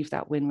to achieve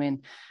that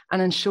win-win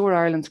and ensure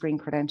Ireland's green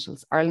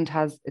credentials. Ireland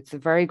it's a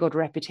very good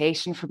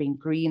reputation for being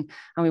green,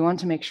 and we want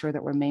to make sure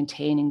that we're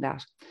maintaining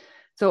that.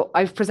 So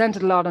I've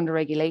presented a lot on the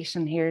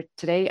regulation here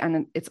today,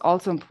 and it's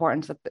also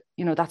important that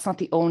that's not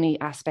the only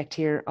aspect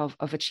here of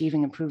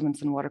achieving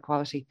improvements in water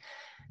quality.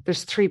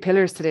 There's 3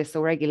 pillars to this.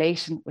 So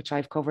regulation, which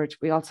I've covered.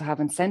 We also have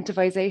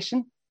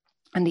incentivization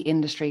and the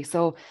industry.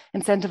 So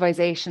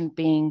incentivization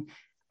being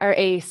our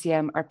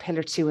AACM, our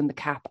pillar 2 in the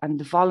CAP, and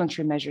the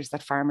voluntary measures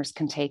that farmers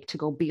can take to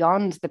go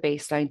beyond the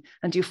baseline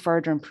and do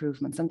further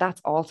improvements. And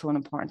that's also an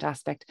important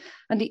aspect.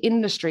 And the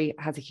industry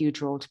has a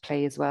huge role to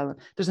play as well.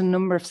 There's a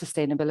number of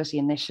sustainability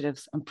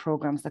initiatives and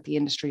programs that the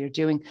industry are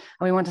doing,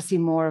 and we want to see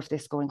more of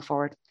this going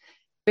forward.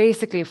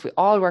 Basically, if we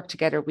all work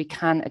together, we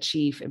can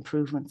achieve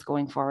improvements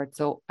going forward.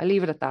 So I'll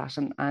leave it at that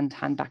and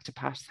hand back to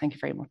Pat. Thank you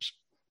very much.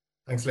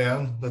 Thanks,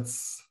 Leanne.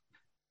 That's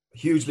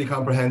hugely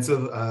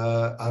comprehensive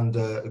and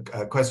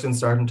questions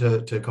starting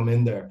to come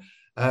in there.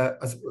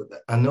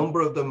 A number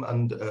of them,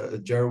 and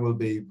Ger will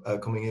be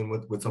coming in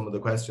with some of the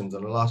questions,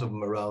 and a lot of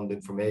them around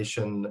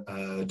information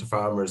to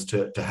farmers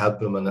to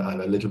help them and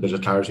a little bit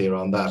of clarity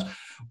around that.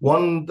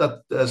 One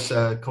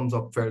that comes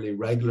up fairly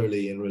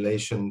regularly in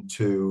relation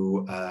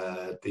to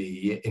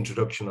the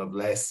introduction of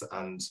less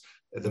and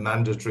the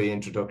mandatory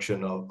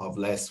introduction of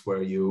less,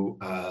 where you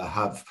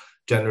have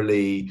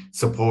generally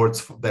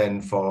supports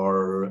then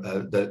for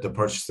the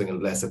purchasing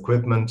of less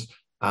equipment.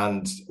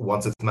 And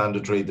once it's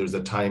mandatory, there's a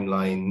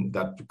timeline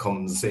that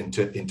comes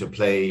into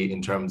play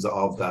in terms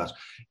of that.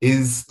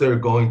 Is there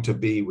going to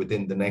be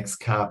within the next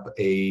CAP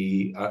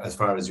as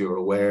far as you're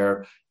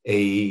aware,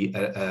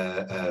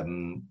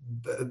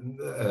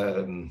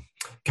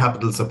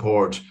 capital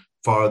support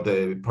for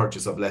the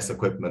purchase of less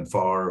equipment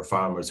for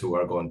farmers who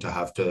are going to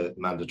have to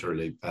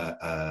mandatorily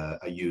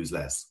use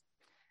less?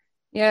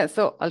 Yeah,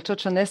 so I'll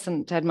touch on this,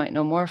 and Ted might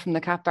know more from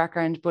the CAP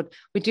background, but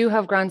we do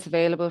have grants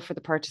available for the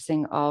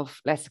purchasing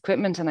of less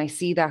equipment, and I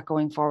see that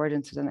going forward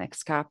into the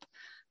next CAP.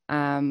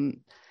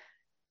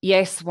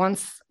 Yes,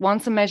 once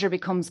a measure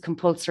becomes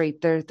compulsory,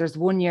 there's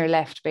 1 year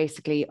left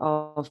basically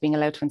of being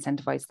allowed to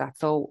incentivize that.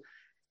 So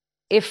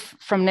if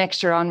from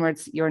next year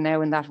onwards, you're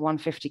now in that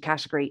 150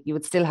 category, you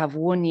would still have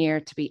 1 year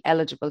to be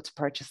eligible to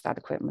purchase that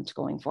equipment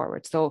going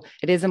forward. So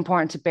it is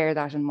important to bear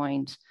that in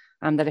mind.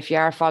 That if you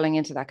are falling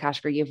into that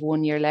category, you have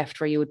 1 year left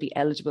where you would be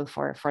eligible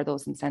for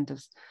those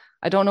incentives.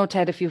 I don't know,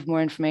 Ted, if you have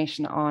more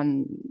information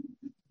on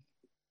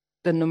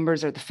the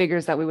numbers or the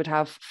figures that we would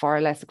have for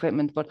less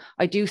equipment, but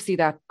I do see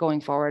that going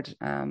forward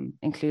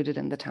included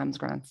in the TAMS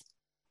grants.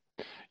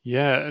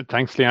 Yeah,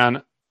 thanks,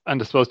 Leanne.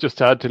 And I suppose just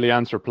to add to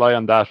Leanne's reply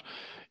on that,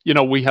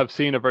 we have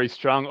seen a very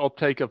strong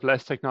uptake of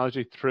less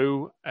technology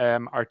through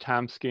our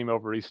TAMS scheme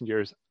over recent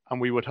years,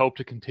 and we would hope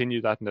to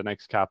continue that in the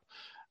next CAP.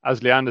 As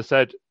Leanne has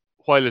said,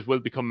 while it will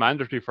become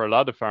mandatory for a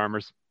lot of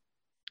farmers,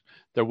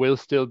 there will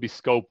still be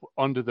scope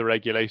under the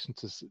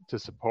regulations to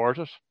support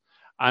it.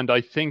 And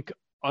I think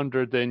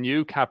under the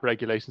new CAP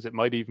regulations, it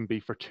might even be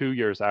for 2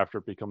 years after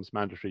it becomes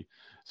mandatory.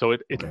 So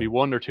it'll be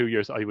 1 or 2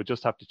 years. I would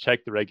just have to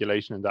check the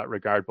regulation in that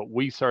regard, but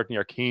we certainly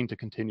are keen to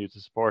continue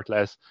to support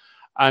less.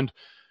 And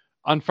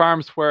on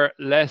farms where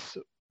less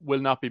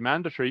will not be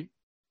mandatory,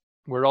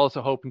 we're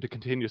also hoping to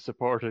continue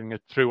supporting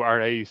it through our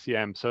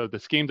AECM. So the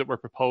scheme that we're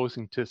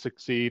proposing to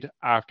succeed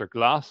after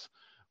GLAS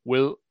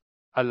will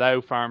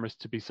allow farmers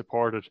to be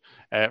supported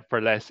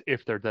for less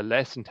if they're the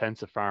less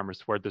intensive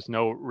farmers where there's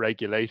no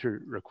regulatory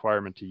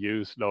requirement to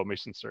use low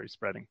emission slurry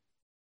spreading.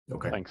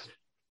 Okay. Thanks.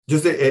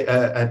 Just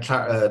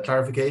a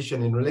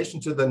clarification in relation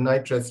to the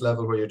nitrates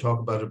level where you talk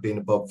about it being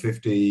above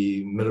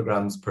 50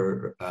 milligrams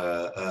per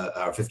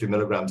or 50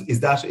 milligrams. Is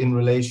that in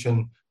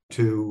relation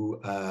to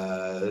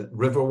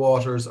river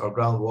waters or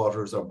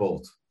groundwaters or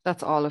both?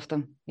 That's all of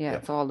them. Yeah,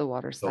 it's all the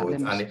waters. So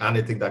it's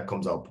anything that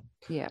comes up.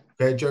 Yeah.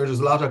 Okay, George, there's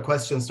a lot of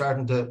questions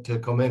starting to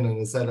come in, and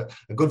I said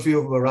a good few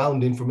of them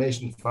around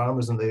information to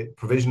farmers and the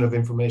provision of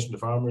information to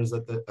farmers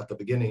at the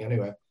beginning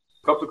anyway.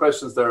 A couple of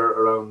questions there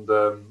around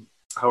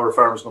how are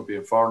farmers going to be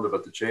informed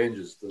about the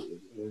changes,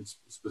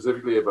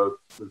 specifically about,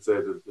 let's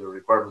say, the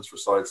requirements for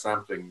soil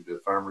sampling,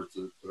 the farmers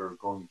that are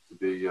going to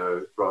be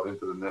brought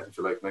into the net, if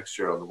you like, next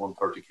year on the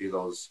 130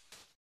 kilos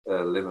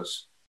limit.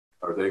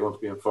 Are they going to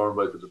be informed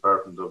by the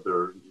department of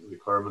their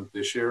requirement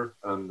this year?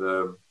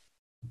 And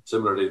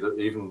similarly,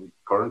 even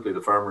currently, the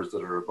farmers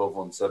that are above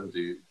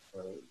 170,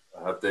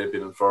 have they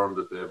been informed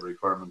that they have a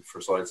requirement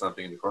for soil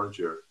sampling in the current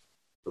year?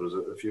 So there's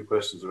a few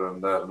questions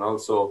around that. And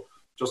also,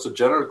 just a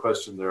general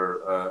question there,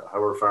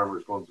 how are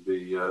farmers going to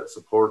be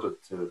supported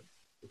to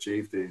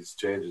achieve these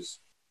changes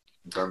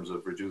in terms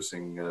of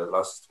reducing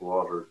losses to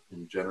water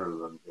in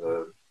general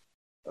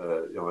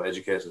and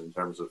educated in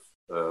terms of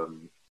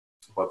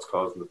what's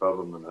causing the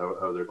problem and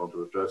how they're going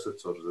to address it?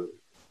 So there's a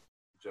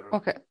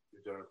general,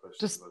 general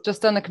question.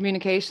 Just on the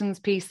communications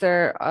piece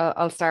there,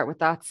 I'll start with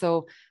that.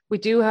 So we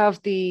do have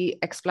the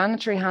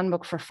explanatory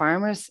handbook for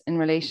farmers in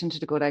relation to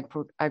the good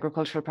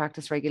agricultural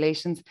practice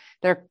regulations.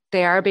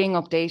 They are being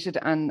updated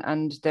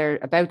and they're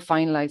about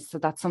finalised. So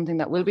that's something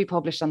that will be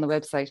published on the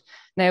website.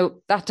 Now,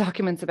 that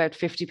document's about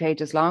 50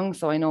 pages long,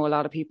 so I know a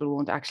lot of people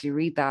won't actually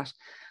read that.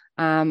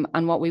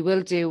 And what we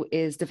will do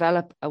is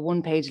develop a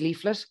 1-page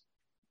leaflet,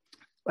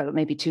 well,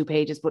 maybe 2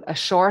 pages, but a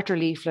shorter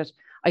leaflet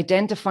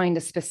identifying the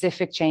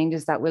specific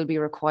changes that will be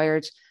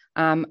required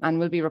and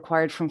will be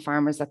required from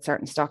farmers at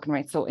certain stocking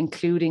rates. So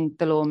including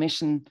the low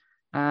emission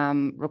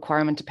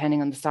requirement,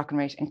 depending on the stocking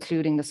rate,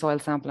 including the soil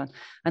sampling.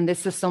 And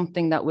this is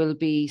something that will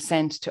be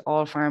sent to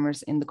all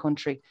farmers in the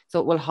country. So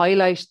it will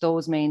highlight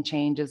those main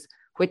changes,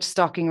 which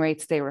stocking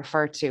rates they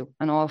refer to,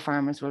 and all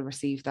farmers will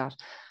receive that.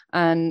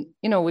 And,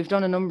 we've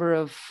done a number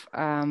of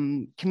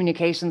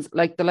communications,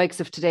 like the likes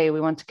of today. We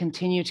want to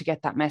continue to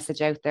get that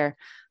message out there.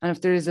 And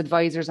if there is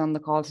advisors on the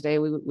call today,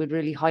 we would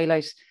really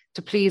highlight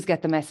to please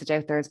get the message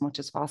out there as much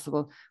as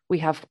possible. We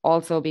have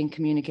also been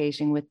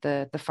communicating with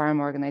the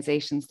farm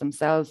organisations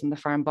themselves and the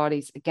farm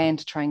bodies, again,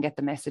 to try and get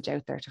the message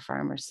out there to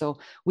farmers. So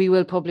we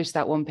will publish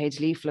that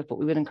 1-page leaflet, but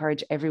we would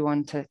encourage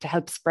everyone to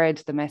help spread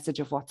the message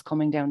of what's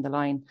coming down the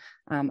line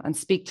and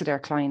speak to their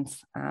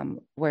clients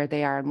where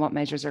they are and what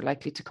measures are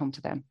likely to come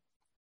to them.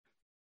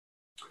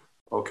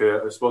 Okay,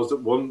 I suppose that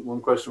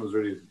one question was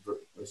really,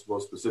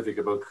 specific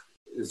about,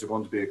 is there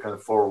going to be a kind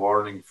of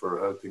forewarning for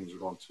how things are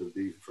going to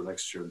be for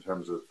next year in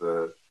terms of,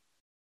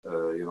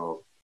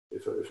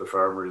 if a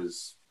farmer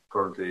is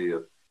currently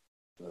at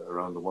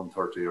around the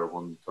 130 or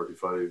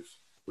 135,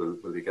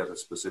 will he get a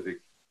specific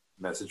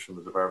message from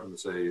the department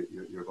to say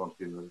you're going to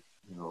be in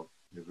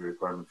the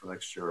requirement for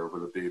next year, or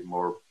will it be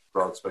more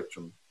broad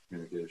spectrum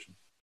communication?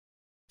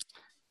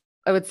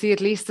 I would see at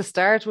least the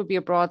start would be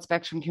a broad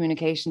spectrum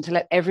communication to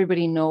let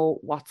everybody know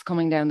what's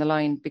coming down the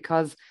line,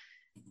 because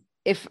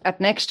if at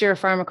next year a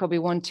farmer could be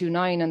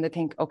 129 and they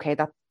think, okay,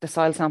 that the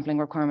soil sampling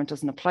requirement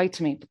doesn't apply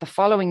to me, but the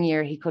following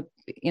year he could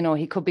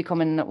be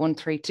coming in at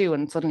 132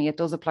 and suddenly it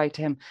does apply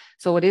to him.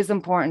 So it is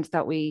important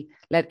that we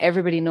let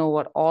everybody know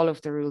what all of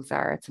the rules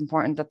are. It's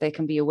important that they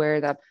can be aware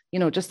that,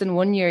 just in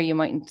 1 year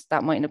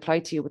that mightn't apply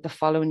to you, but the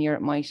following year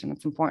it might. And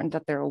it's important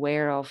that they're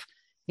aware of,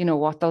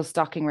 what those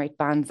stocking rate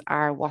bands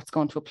are, what's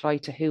going to apply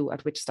to who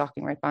at which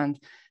stocking rate band.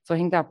 So I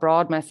think that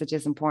broad message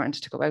is important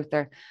to go out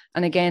there.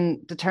 And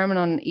again, determine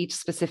on each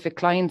specific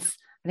clients.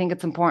 I think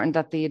it's important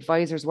that the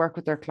advisors work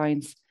with their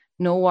clients,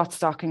 know what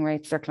stocking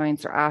rates their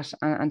clients are at,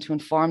 and to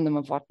inform them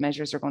of what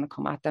measures are going to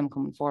come at them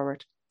coming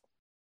forward.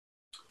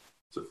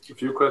 So a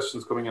few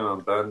questions coming in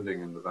on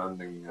banding and the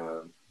banding,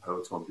 how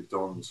it's going to be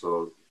done.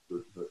 So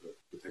the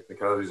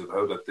technicalities of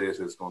how that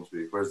data is going to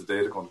be, where's the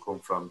data going to come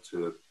from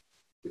to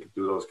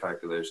do those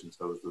calculations?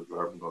 How is the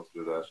department going to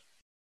do that?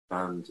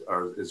 And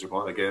is there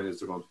going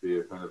to be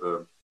a kind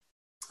of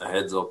a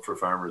heads up for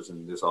farmers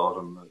in this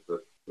autumn that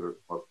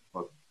what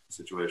the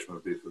situation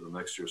will be for the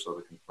next year, so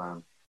they can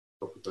plan?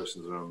 A couple of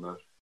questions around that.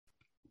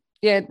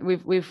 Yeah,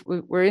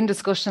 we're in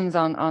discussions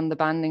on the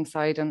banding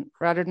side, and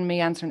rather than me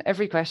answering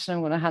every question,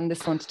 I'm going to hand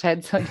this one to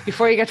Ted. So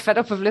before you get fed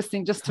up of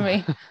listening just to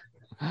me.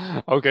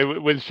 Okay,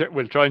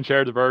 we'll try and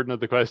share the burden of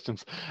the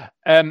questions.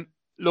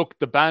 Look,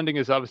 the banding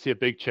is obviously a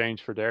big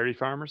change for dairy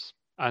farmers.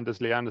 And as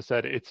Leanna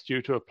said, it's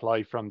due to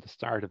apply from the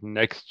start of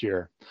next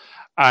year.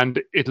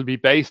 And it'll be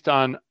based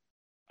on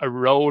a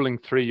rolling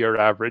 3-year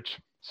average.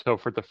 So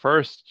for the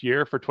first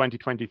year, for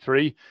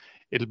 2023,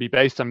 it'll be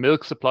based on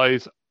milk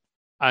supplies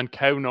and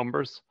cow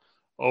numbers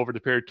over the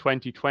period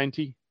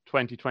 2020,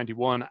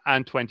 2021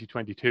 and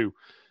 2022.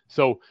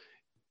 So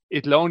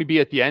it'll only be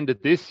at the end of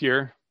this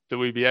year that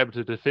we'll be able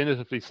to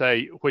definitively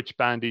say which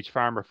band each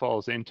farmer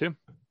falls into.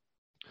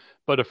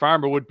 But a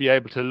farmer would be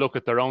able to look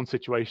at their own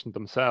situation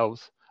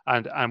themselves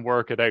and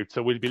work it out.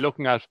 So we'll be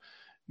looking at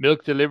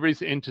milk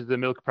deliveries into the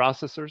milk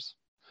processors,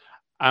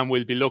 and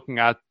we'll be looking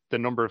at the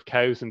number of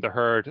cows in the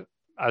herd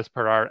as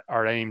per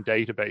our AIM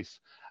database.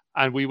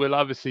 And we will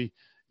obviously,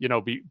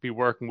 be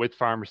working with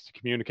farmers to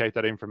communicate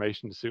that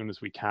information as soon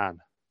as we can.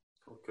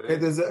 Okay,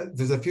 there's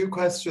a few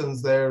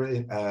questions there,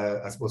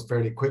 I suppose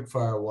fairly quick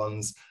fire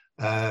ones.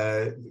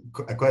 A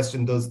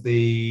question: does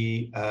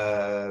the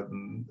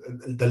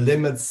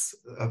limits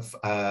of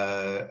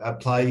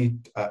apply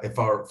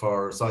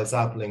for soil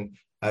sampling?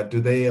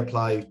 Do they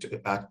apply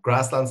at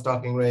grassland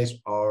stocking rate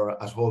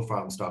or at whole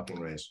farm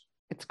stocking rate?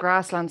 It's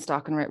grassland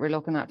stocking rate we're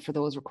looking at for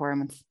those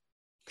requirements.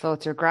 So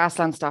it's your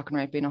grassland stocking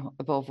rate being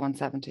above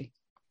 170.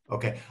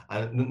 Okay,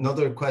 and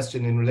another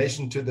question in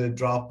relation to the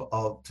drop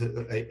of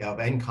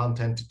N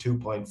content to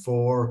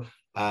 2.4.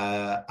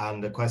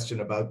 And a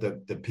question about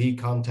the P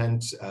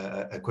content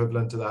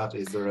equivalent to that.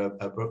 Is there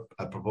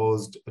a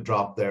proposed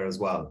drop there as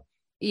well?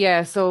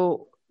 Yeah,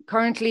 so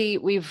currently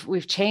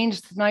we've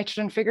changed the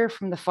nitrogen figure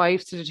from the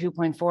 5 to the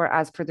 2.4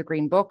 as per the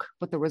Green Book,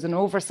 but there was an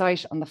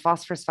oversight on the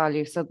phosphorus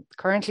value. So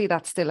currently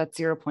that's still at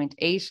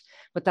 0.8,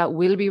 but that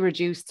will be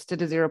reduced to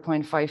the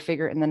 0.5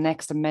 figure in the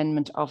next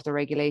amendment of the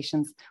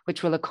regulations,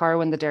 which will occur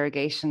when the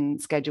derogation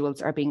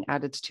schedules are being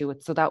added to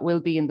it. So that will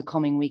be in the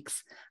coming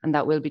weeks, and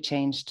that will be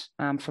changed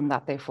from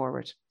that day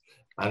forward.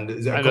 And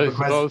is there a couple of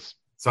questions?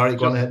 Sorry,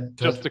 go ahead.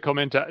 Just to come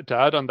in to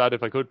add on that,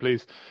 if I could,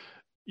 please.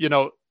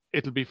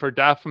 It'll be for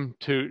DAFM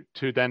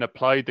to then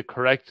apply the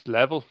correct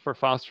level for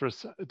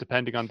phosphorus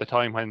depending on the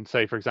time when,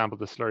 say, for example,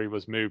 the slurry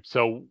was moved.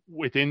 So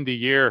within the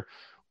year,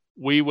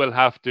 we will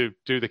have to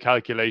do the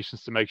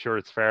calculations to make sure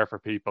it's fair for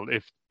people.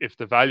 If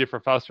the value for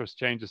phosphorus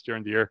changes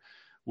during the year,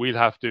 we'll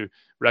have to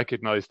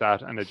recognise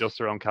that and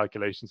adjust our own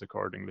calculations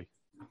accordingly.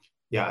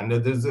 Yeah, and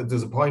there's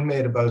a point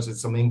made about it,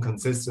 some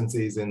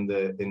inconsistencies in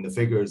the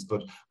figures,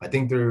 but I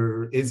think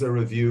there is a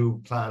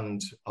review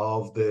planned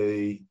of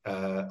the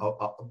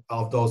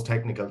of those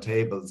technical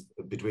tables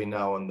between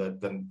now and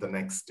the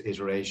next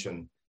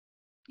iteration.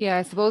 Yeah,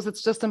 I suppose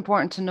it's just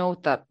important to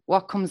note that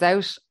what comes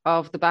out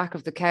of the back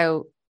of the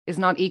cow is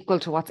not equal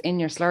to what's in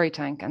your slurry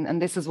tank. And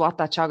this is what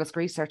that Teagasc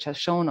research has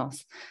shown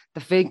us.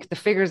 The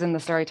figures in the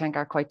slurry tank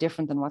are quite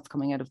different than what's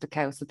coming out of the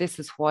cow. So this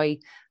is why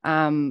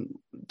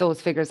those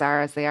figures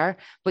are as they are.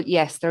 But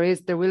yes,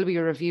 there will be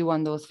a review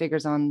on those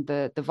figures, on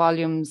the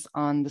volumes,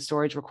 on the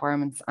storage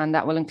requirements, and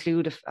that will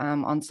include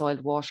on-soil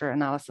water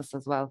analysis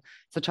as well.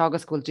 So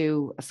Teagasc will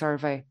do a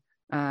survey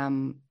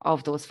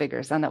of those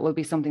figures, and that will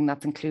be something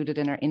that's included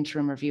in our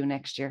interim review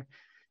next year.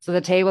 So the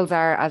tables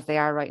are as they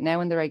are right now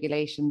in the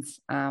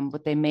regulations,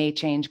 but they may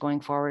change going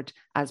forward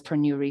as per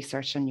new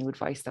research and new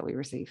advice that we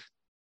receive.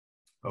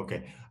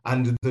 Okay,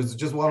 and there's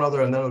just one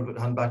other, and then I'll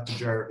hand back to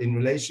Ger. In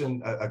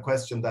relation, a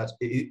question that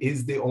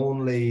is the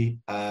only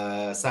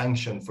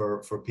sanction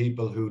for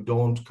people who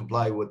don't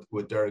comply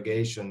with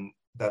derogation,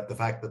 that the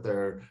fact that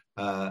they're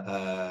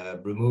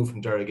removed from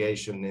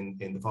derogation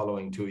in the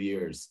following 2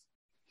 years.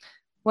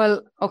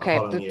 Well, okay,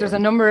 there's a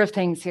number of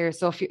things here.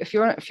 So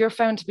if you're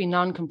found to be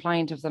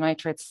non-compliant of the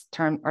nitrates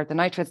term or the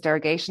nitrates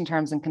derogation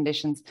terms and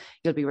conditions,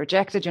 you'll be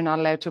rejected. You're not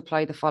allowed to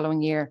apply the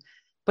following year.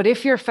 But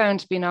if you're found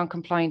to be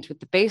non-compliant with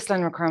the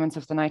baseline requirements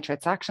of the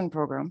Nitrates Action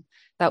Programme,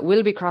 that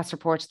will be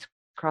cross-reported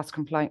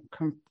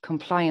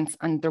cross-compliance,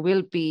 and there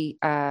will be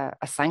a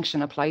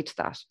sanction applied to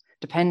that,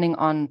 depending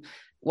on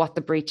what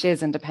the breach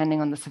is and depending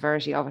on the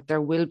severity of it.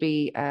 There will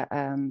be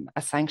a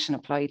sanction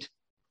applied.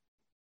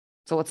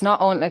 So it's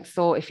not only like,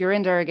 so if you're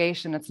in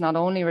derogation, it's not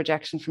only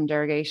rejection from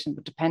derogation,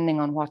 but depending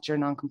on what your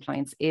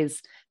non-compliance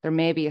is, there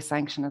may be a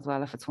sanction as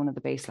well if it's one of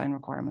the baseline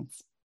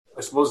requirements.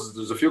 I suppose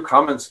there's a few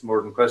comments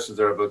more than questions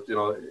there about,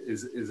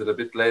 is it a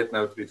bit late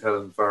now to be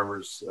telling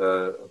farmers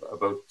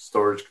about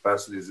storage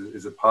capacities?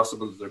 Is it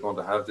possible that they're going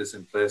to have this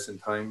in place in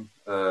time?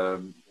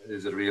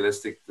 Is it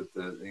realistic that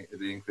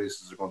the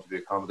increases are going to be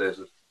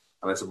accommodated?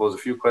 And I suppose a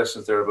few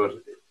questions there about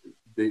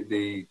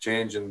the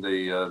change in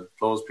the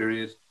close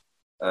period.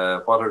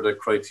 What are the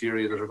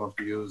criteria that are going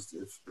to be used?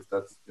 If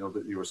that's,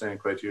 that you were saying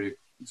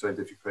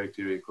scientific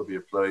criteria could be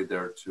applied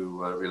there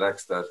to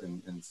relax that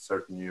in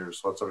certain years.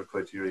 What sort of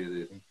criteria do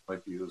you think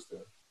might be used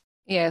there?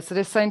 Yeah, so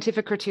this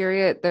scientific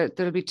criteria,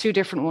 there'll be two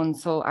different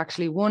ones. So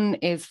actually one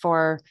is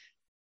for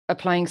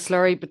applying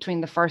slurry between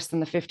the 1st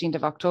and the 15th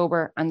of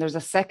October. And there's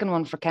a second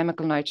one for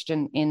chemical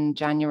nitrogen in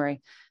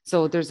January.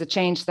 So there's a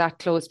change to that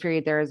close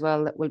period there as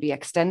well that will be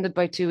extended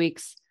by 2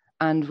 weeks.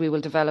 And we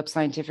will develop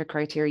scientific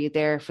criteria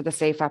there for the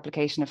safe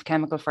application of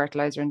chemical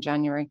fertilizer in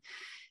January.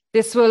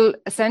 This will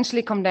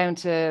essentially come down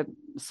to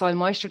soil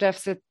moisture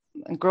deficit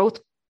and growth,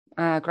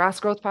 grass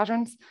growth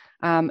patterns.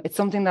 It's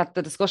something that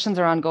the discussions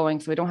are ongoing,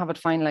 so we don't have it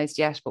finalised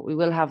yet, but we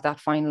will have that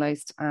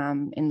finalised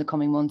in the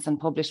coming months and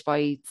published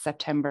by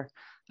September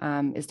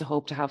is the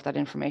hope to have that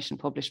information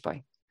published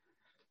by.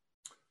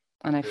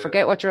 And I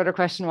forget what your other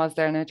question was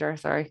there, Niger,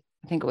 sorry.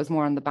 I think it was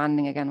more on the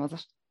banding again, was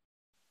it?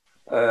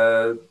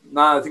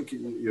 No, I think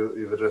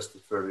you've addressed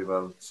it fairly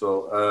well.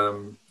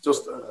 So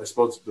I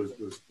suppose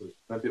there's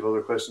plenty of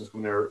other questions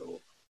coming here.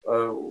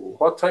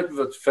 What type of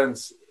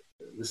offence,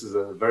 this is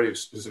a very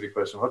specific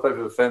question, what type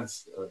of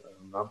offence,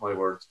 not my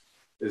words,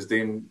 is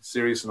deemed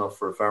serious enough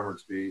for a farmer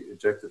to be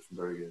ejected from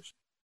derogation?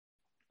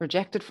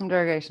 Rejected from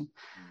derogation?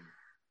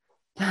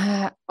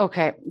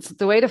 Okay, so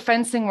the way the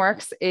fencing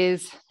works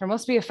is there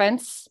must be a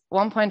fence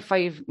 1.5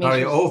 meters.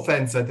 Sorry,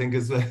 offence, I think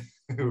is...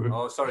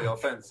 Oh, sorry,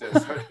 offence,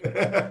 yes.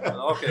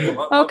 Okay,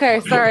 okay,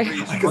 sorry.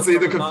 I can see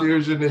the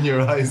confusion in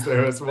your eyes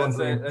there. Let's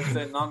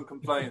say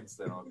non-compliance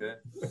then,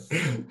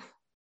 okay?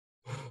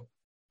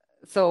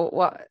 So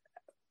what?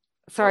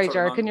 Sorry,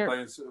 Jared, can you...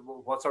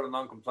 What sort of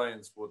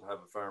non-compliance would have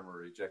a farmer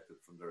rejected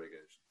from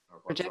derogation?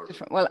 Rejected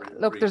from, well,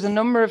 look, there's a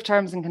number of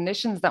terms and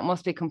conditions that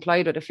must be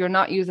complied with. If you're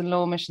not using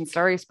low emission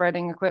slurry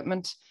spreading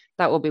equipment,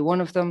 that will be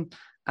one of them.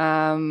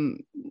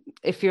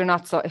 If you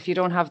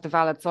don't have the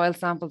valid soil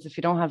samples, if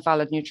you don't have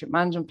valid nutrient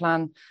management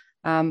plan,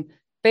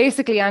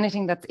 basically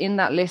anything that's in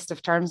that list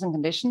of terms and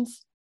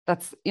conditions,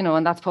 that's,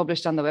 and that's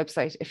published on the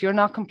website. If you're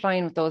not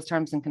complying with those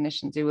terms and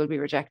conditions, you will be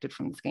rejected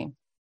from the scheme.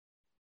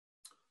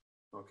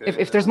 Okay.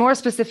 If there's more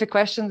specific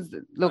questions,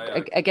 look,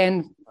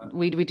 again,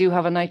 we do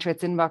have a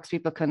nitrates inbox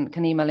people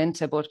can email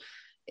into, but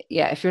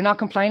yeah, if you're not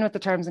complying with the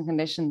terms and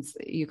conditions,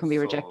 you can be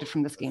rejected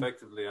from the scheme.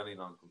 Effectively, any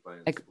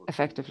non-compliance.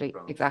 Effectively,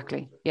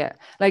 exactly. Yeah.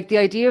 Like the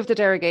idea of the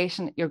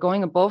derogation, you're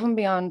going above and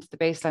beyond the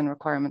baseline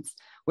requirements.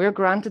 We're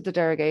granted the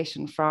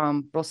derogation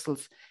from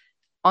Brussels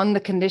on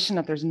the condition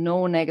that there's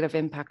no negative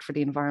impact for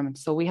the environment.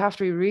 So we have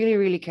to be really,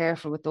 really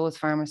careful with those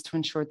farmers to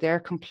ensure they're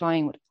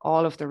complying with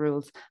all of the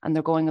rules and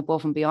they're going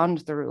above and beyond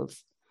the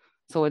rules.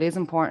 So it is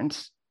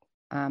important,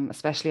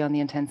 especially on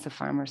the intensive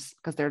farmers,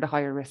 because they're the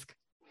higher risk.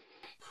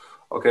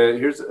 Okay,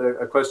 here's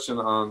a question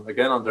on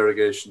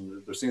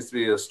derogation. There seems to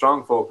be a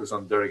strong focus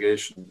on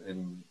derogation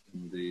in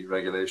the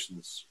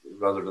regulations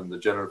rather than the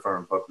general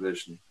farm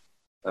population,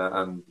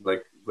 and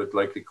like with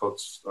likely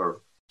cuts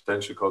or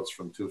potential cuts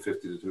from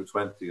 250 to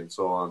 220 and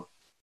so on.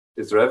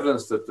 Is there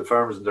evidence that the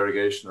farmers in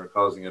derogation are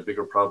causing a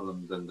bigger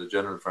problem than the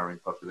general farming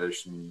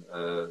population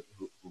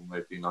who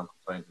might be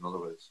non-compliant in other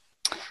ways?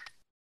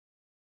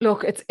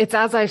 Look, it's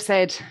as I've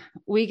said,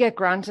 we get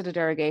granted a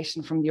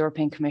derogation from the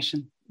European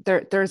Commission.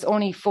 There's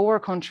only 4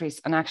 countries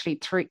and actually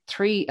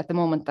three at the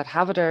moment that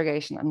have a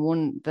derogation, and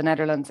one, the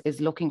Netherlands, is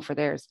looking for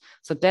theirs.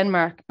 So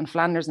Denmark and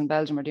Flanders and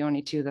Belgium are the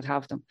only 2 that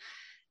have them.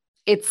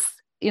 It's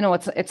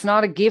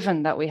not a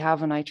given that we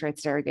have a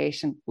nitrates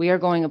derogation. We are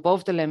going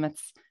above the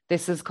limits.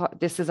 This is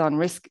on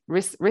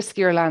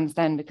riskier lands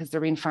then because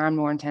they're being farmed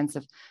more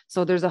intensive.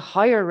 So there's a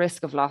higher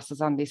risk of losses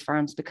on these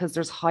farms because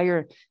there's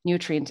higher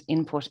nutrient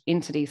input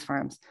into these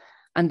farms.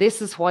 And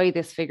this is why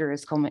this figure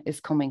is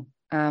coming.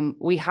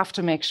 We have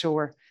to make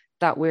sure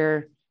that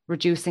we're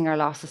reducing our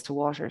losses to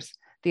waters.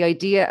 The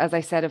idea, as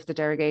I said, of the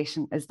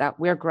derogation is that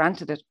we're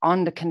granted it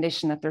on the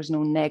condition that there's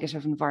no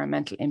negative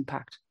environmental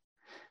impact.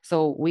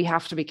 So we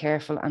have to be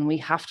careful and we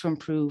have to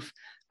improve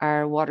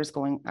our waters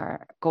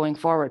going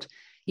forward.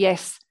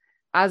 Yes,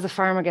 as a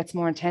farmer gets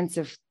more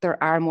intensive,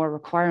 there are more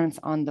requirements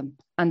on them.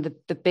 And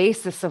the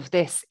basis of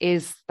this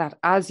is that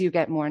as you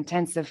get more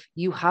intensive,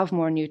 you have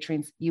more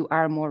nutrients, you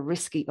are more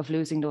risky of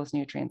losing those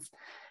nutrients.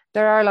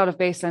 There are a lot of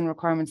baseline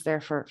requirements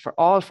there for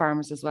all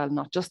farmers as well,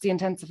 not just the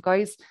intensive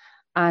guys.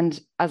 And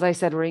as I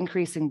said, we're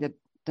increasing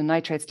the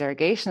nitrates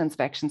derogation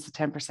inspections to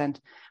 10%,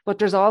 but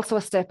there's also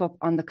a step up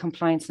on the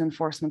compliance and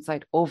enforcement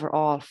side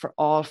overall for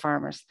all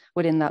farmers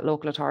within that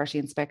local authority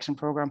inspection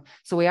program.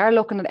 So we are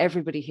looking at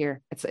everybody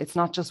here. It's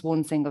not just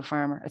one single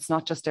farmer. It's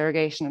not just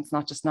derogation. It's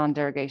not just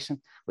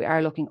non-derogation. We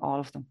are looking all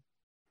of them.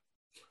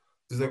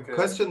 There's a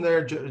question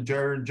there,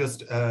 Ger,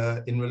 just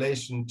in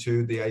relation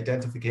to the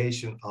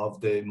identification of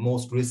the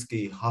most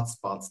risky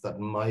hotspots that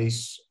might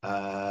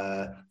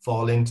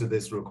fall into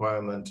this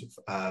requirement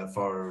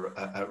for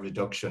a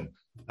reduction.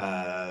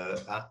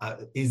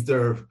 Is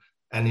there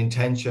an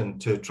intention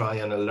to try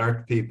and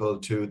alert people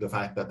to the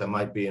fact that they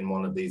might be in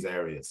one of these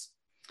areas?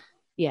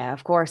 Yeah,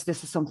 of course,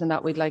 this is something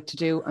that we'd like to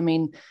do. I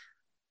mean,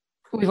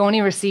 we've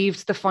only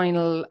received the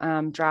final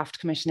draft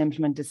Commission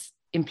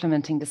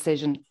implementing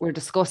decision. We're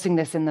discussing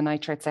this in the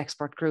nitrates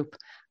expert group,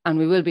 and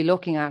we will be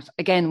looking at,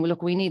 again,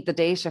 look, we need the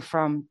data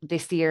from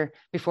this year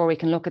before we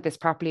can look at this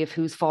properly of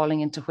who's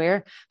falling into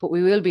where, but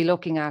we will be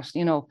looking at,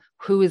 you know,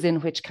 who is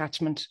in which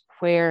catchment,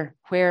 where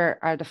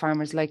are the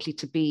farmers likely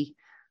to be,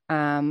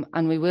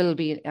 and we will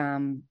be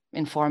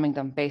informing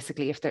them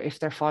basically if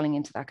they're falling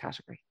into that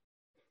category.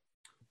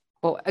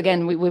 But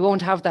again, we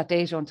won't have that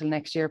data until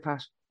next year,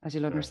 Pat, as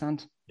you'll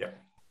understand. Yeah.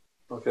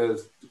 Okay,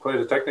 it's quite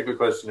a technical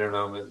question here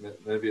now.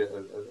 Maybe it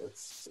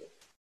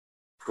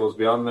goes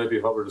beyond maybe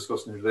what we're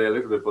discussing today a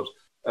little bit, but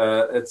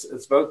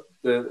it's about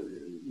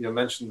you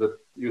mentioned that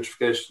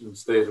eutrophication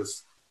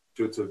status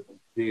due to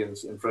P in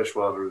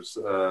freshwaters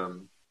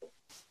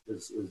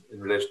is in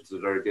relation to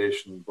the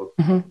derogation, but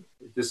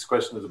this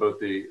question is about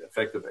the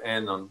effect of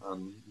N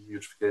on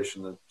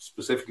eutrophication, and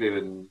specifically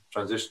in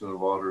transitional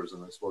waters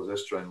and I suppose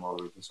estuarine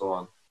waters and so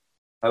on.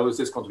 How is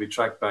this going to be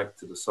tracked back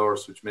to the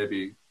source, which may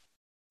be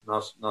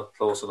not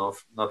close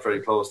enough, not very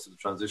close to the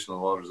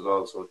transitional waters at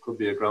all? So it could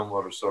be a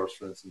groundwater source,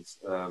 for instance.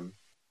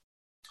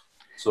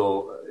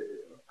 So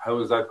how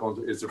is that going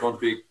to, is there going to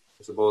be,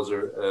 I suppose,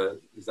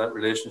 is that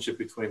relationship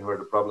between where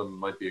the problem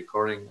might be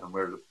occurring and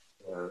where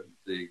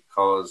the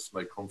cause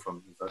might come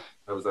from?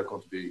 How is that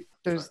going to be?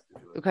 There's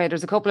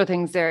a couple of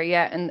things there.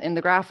 Yeah, in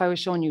the graph I was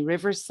showing you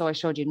rivers. So I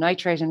showed you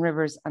nitrate in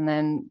rivers, and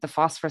then the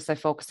phosphorus I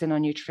focused in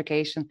on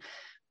eutrophication.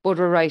 But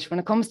we're right, when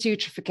it comes to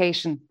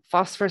eutrophication,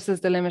 phosphorus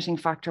is the limiting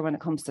factor when it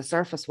comes to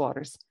surface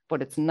waters,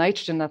 but it's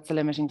nitrogen that's the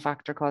limiting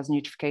factor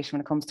causing eutrophication when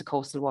it comes to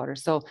coastal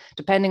waters. So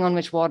depending on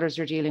which waters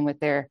you're dealing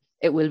with there,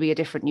 it will be a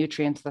different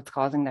nutrient that's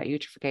causing that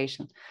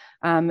eutrophication.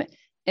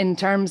 In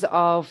terms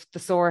of the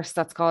source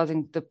that's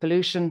causing the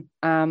pollution,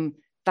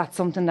 that's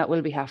something that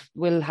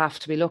will have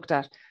to be looked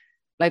at.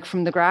 Like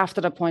from the graph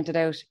that I pointed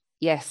out,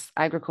 yes,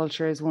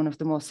 agriculture is one of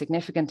the most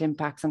significant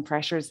impacts and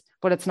pressures,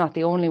 but it's not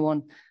the only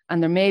one.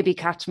 And there may be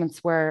catchments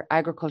where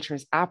agriculture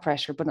is at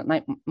pressure, but it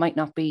might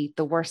not be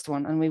the worst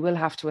one. And we will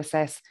have to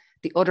assess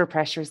the other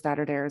pressures that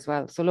are there as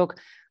well. So look,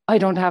 I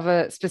don't have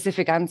a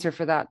specific answer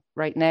for that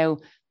right now,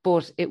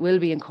 but it will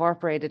be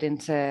incorporated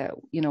into,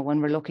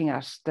 when we're looking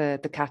at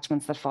the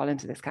catchments that fall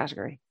into this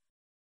category.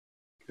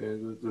 Okay,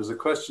 there's a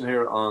question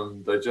here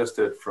on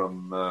digestate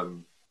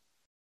from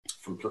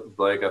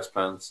biogas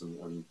plants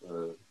and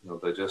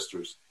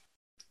digesters.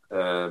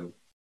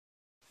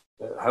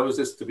 How is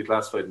this to be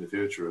classified in the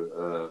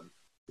future?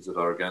 Is it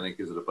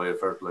organic? Is it a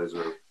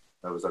biofertilizer?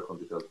 How is that going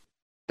to be dealt?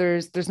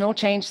 There's no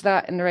change to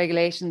that in the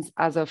regulations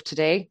as of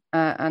today,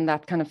 and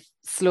that kind of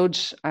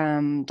sludge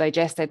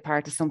digestate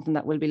part is something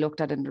that will be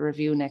looked at in the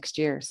review next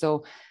year.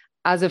 So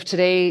as of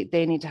today,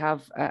 they need to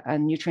have a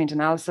nutrient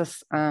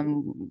analysis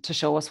to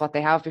show us what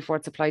they have before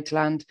it's applied to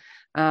land.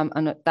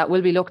 And that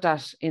will be looked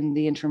at in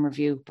the interim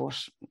review, but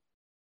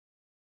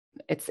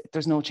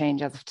there's no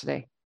change as of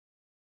today.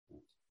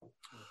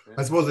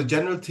 I suppose the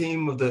general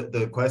theme of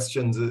the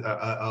questions,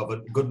 of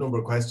a good number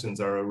of questions,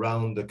 are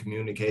around the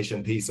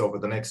communication piece over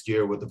the next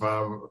year with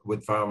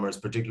farmers,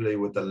 particularly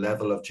with the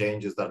level of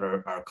changes that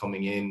are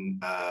coming in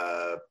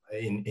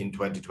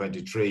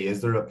 2023.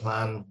 Is there a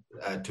plan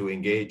to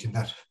engage in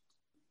that?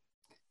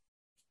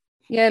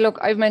 Yeah, look,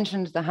 I've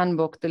mentioned the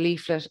handbook, the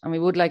leaflet, and we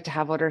would like to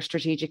have other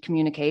strategic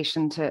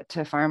communication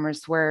to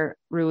farmers where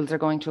rules are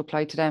going to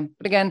apply to them.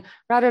 But again,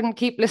 rather than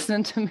keep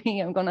listening to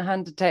me, I'm going to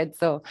hand to Ted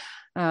so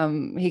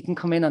he can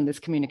come in on this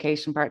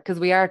communication part, because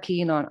we are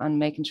keen on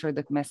making sure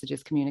that the message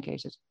is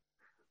communicated.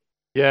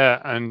 Yeah,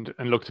 and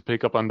look, to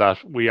pick up on that,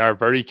 we are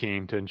very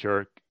keen to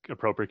ensure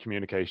appropriate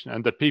communication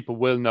and that people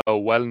will know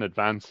well in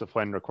advance of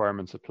when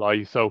requirements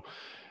apply. So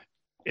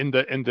in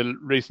the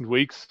recent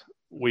weeks,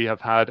 we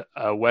have had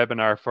a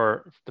webinar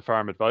for the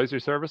Farm Advisory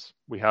Service.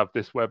 We have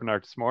this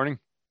webinar this morning.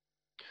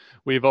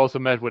 We've also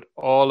met with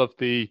all of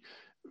the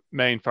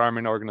main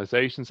farming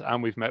organisations,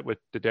 and we've met with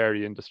the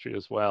dairy industry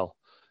as well.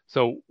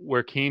 So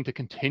we're keen to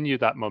continue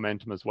that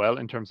momentum as well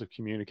in terms of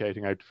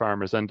communicating out to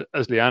farmers. And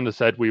as Leanna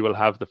said, we will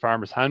have the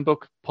Farmer's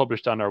Handbook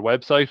published on our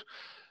website.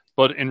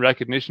 But in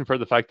recognition for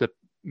the fact that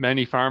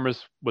many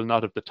farmers will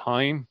not have the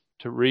time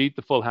to read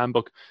the full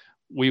handbook,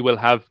 we will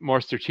have more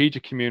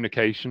strategic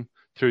communication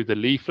through the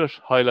leaflet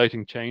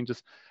highlighting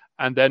changes,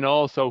 and then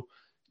also,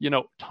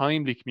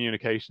 timely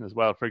communication as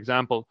well. For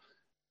example,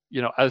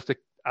 as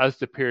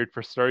the period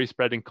for slurry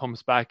spreading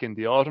comes back in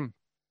the autumn,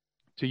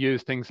 to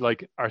use things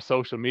like our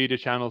social media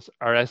channels,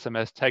 our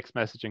SMS text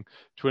messaging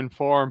to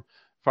inform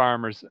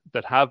farmers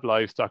that have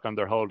livestock on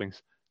their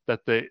holdings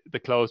that the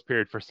closed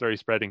period for slurry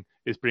spreading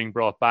is being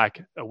brought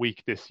back a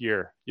week this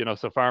year.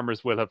 So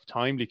farmers will have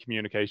timely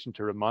communication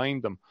to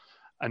remind them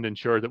and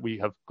ensure that we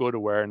have good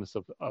awareness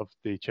of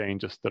the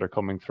changes that are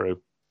coming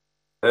through.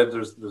 Ed,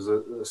 there's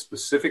a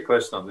specific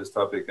question on this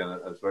topic, and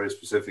a very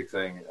specific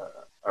thing.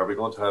 Are we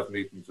going to have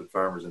meetings with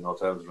farmers in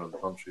hotels around the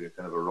country,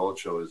 kind of a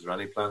roadshow? Is there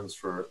any plans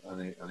for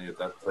any of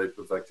that type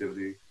of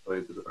activity by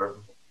the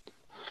department?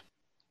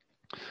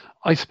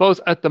 I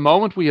suppose at the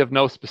moment we have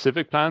no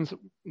specific plans.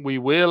 We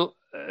will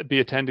be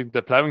attending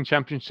the ploughing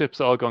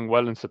championships, all going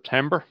well, in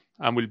September,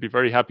 and we'll be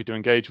very happy to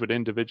engage with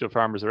individual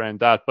farmers around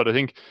that. But I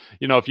think,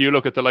 if you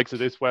look at the likes of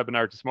this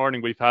webinar this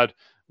morning, we've had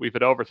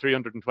over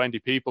 320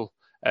 people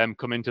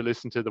come in to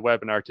listen to the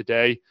webinar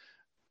today.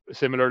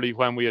 Similarly,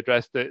 when we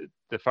addressed the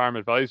Farm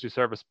Advisory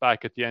Service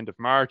back at the end of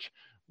March,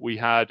 we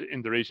had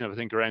in the region of, I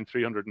think, around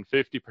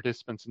 350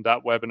 participants in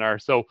that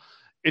webinar. So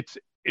it's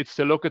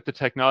to look at the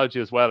technology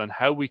as well and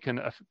how we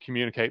can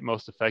communicate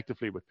most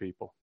effectively with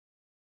people.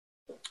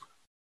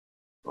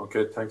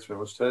 Okay, thanks very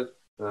much, Ted.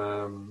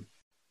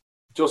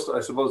 Just, I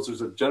suppose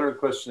there's a general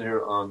question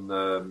here on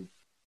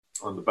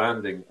the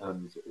banding,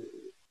 and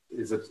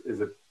is it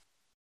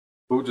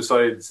who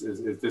decides?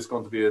 Is this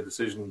going to be a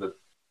decision that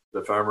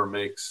the farmer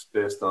makes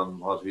based on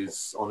what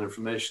his own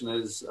information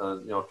is?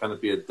 Can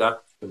it be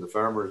adapt? Can the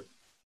farmer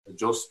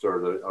adjust,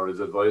 or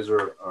his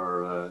advisor,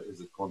 or is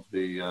it going to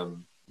be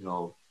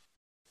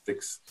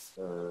fixed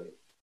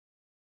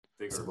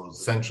figure?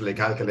 Centrally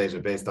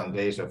calculated based on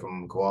data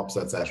from co-ops,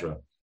 etc.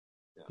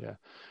 Yeah.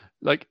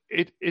 Like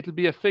it'll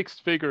be a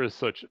fixed figure as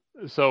such.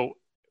 So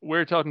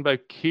we're talking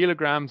about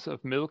kilograms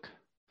of milk.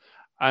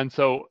 And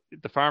so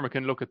the farmer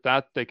can look at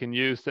that. They can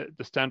use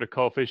the standard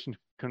coefficient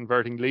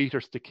converting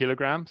litres to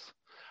kilograms.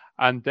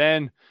 And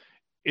then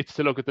it's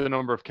to look at the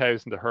number of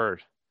cows in the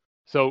herd.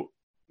 So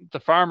the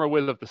farmer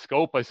will have the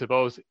scope, I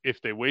suppose,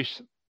 if they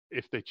wish,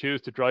 if they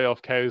choose to dry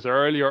off cows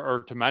earlier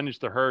or to manage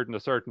the herd in a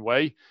certain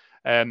way,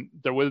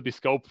 there will be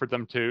scope for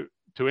them to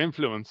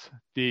influence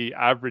the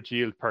average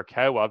yield per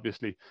cow,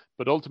 obviously.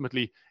 But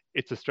ultimately,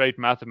 it's a straight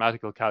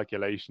mathematical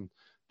calculation.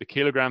 The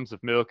kilograms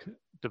of milk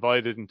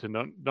divided into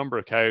number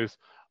of cows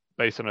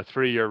based on a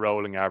 3-year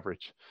rolling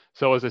average.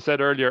 So as I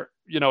said earlier,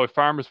 if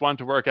farmers want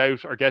to work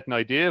out or get an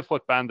idea of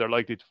what band they're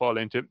likely to fall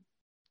into,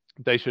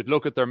 they should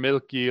look at their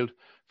milk yield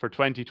for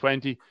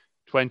 2020,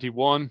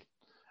 21,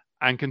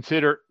 and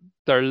consider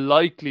their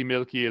likely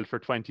milk yield for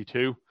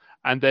 22,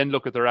 and then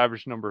look at their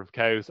average number of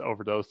cows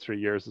over those 3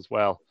 years as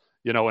well.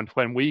 And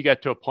when we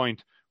get to a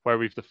point where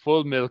we've the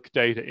full milk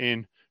data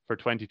in for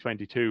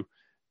 2022,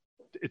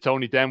 it's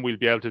only then we'll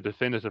be able to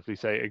definitively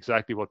say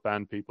exactly what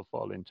band people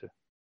fall into.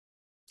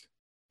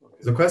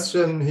 There's a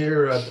question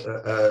here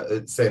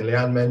saying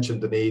Leanne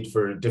mentioned the need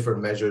for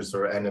different measures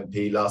for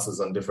NMP losses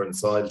on different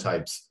soil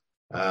types.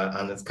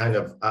 And it's kind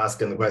of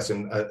asking the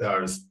question,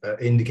 or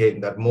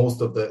indicating that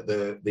most of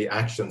the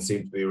actions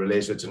seem to be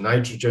related to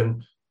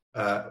nitrogen.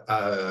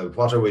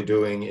 What are we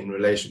doing in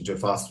relation to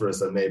phosphorus,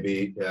 and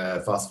maybe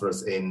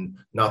phosphorus in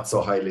not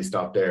so highly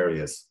stocked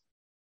areas?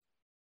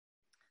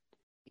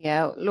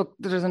 Yeah, look,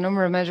 there's a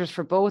number of measures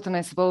for both. And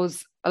I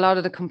suppose a lot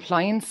of the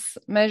compliance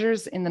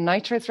measures in the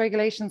nitrates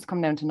regulations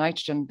come down to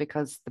nitrogen,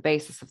 because the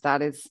basis of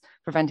that is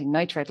preventing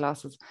nitrate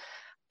losses.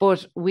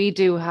 But we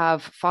do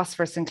have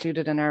phosphorus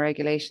included in our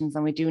regulations,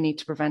 and we do need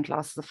to prevent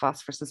losses of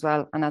phosphorus as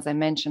well. And as I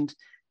mentioned,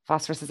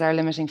 phosphorus is our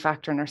limiting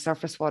factor in our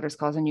surface waters,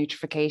 causing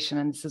eutrophication,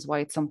 and this is why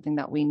it's something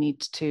that we need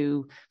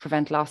to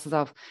prevent losses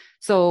of.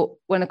 So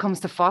when it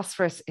comes to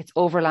phosphorus, it's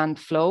overland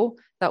flow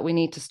that we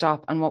need to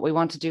stop, and what we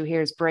want to do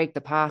here is break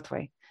the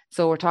pathway.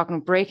 So we're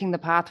talking breaking the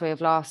pathway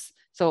of loss.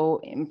 So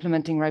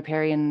implementing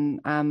riparian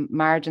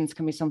margins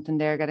can be something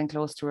there, getting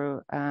close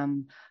to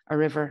a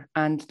river.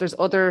 And there's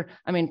other,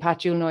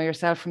 Pat, you'll know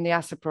yourself from the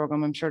asset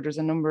program, I'm sure there's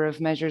a number of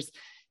measures.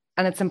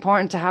 And it's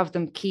important to have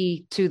them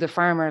key to the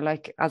farmer.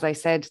 Like, as I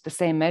said, the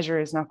same measure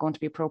is not going to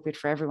be appropriate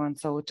for everyone.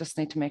 So we just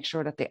need to make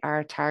sure that they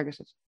are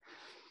targeted.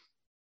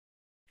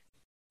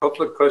 A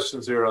couple of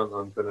questions here on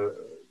kind of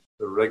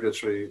the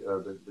regulatory,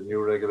 the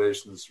new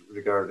regulations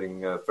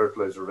regarding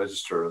fertilizer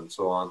register and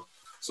so on.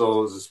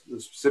 So there's a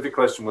specific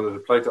question, will it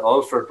apply to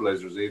all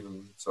fertilizers,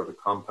 even sort of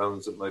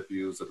compounds that might be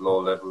used at low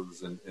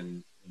levels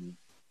in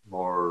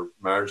more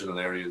marginal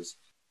areas?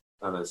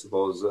 And I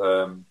suppose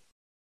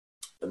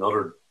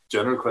another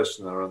general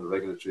question around the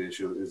regulatory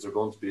issue, is it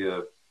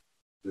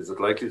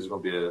likely there's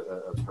going to be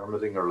a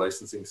permitting or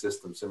licensing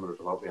system similar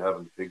to what we have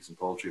in pigs and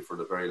poultry for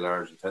the very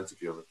large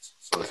intensive units?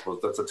 So I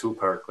suppose that's a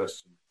two-part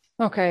question.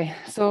 Okay,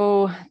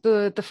 so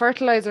the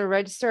fertilizer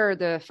register,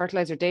 the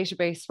fertilizer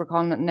database, we're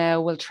calling it now,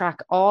 will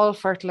track all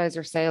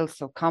fertilizer sales,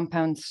 so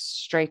compounds,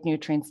 straight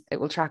nutrients, it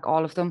will track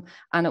all of them,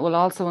 and it will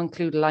also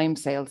include lime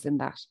sales in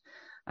that.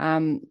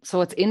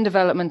 So it's in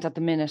development at the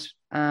minute,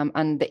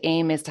 and the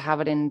aim is to have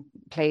it in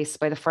place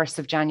by the 1st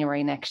of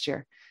January next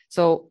year.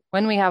 So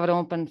when we have it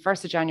open,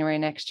 1st of January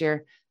next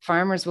year,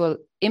 farmers will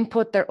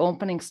input their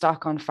opening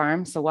stock on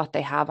farm, so what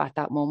they have at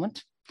that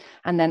moment.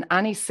 And then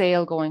any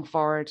sale going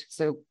forward,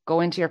 so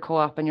go into your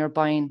co-op and you're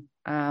buying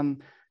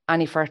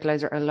any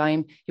fertilizer or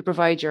lime, you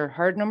provide your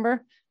herd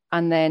number,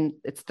 and then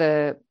it's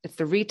the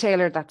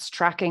retailer that's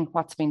tracking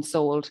what's been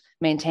sold,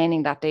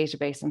 maintaining that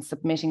database and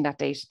submitting that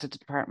data to the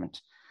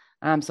department.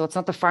 So it's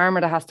not the farmer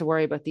that has to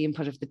worry about the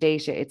input of the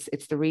data,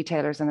 it's the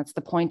retailers, and it's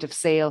the point of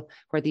sale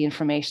where the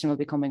information will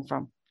be coming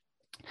from.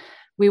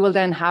 We will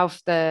then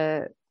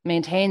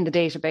maintain the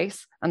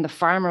database, and the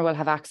farmer will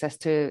have access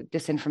to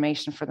this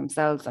information for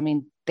themselves. I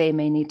mean, they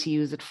may need to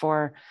use it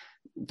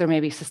there may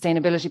be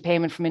sustainability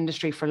payment from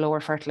industry for lower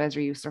fertilizer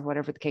use or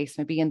whatever the case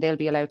may be, and they'll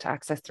be allowed to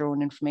access their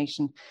own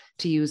information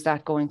to use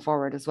that going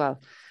forward as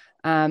well.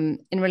 In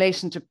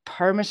relation to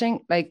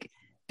permitting,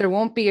 there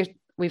won't be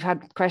we've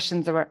had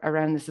questions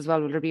around this as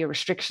well. Will there be a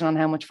restriction on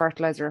how much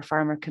fertilizer a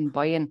farmer can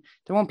buy in?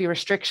 There won't be a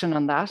restriction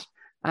on that.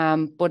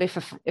 But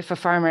if a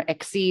farmer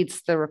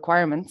exceeds the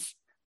requirements,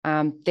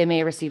 they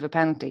may receive a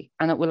penalty.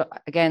 And it will,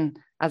 again,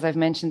 as I've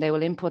mentioned, they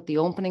will input the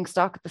opening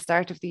stock at the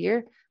start of the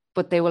year,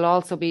 but they will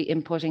also be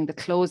inputting the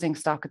closing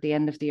stock at the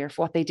end of the year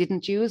for what they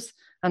didn't use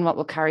and what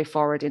will carry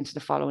forward into the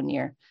following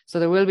year. So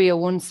there will be a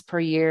once per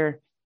year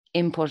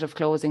input of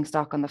closing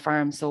stock on the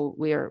farm. So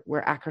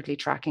we're accurately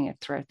tracking it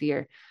throughout the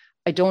year.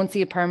 I don't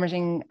see a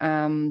permitting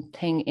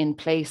thing in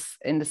place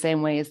in the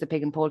same way as the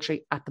pig and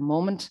poultry at the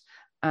moment.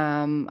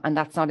 And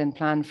that's not in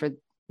plan for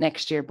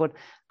next year. But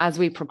as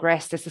we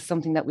progress, this is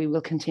something that we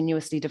will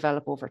continuously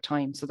develop over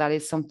time. So that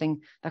is something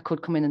that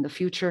could come in the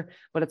future,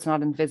 but it's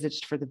not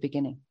envisaged for the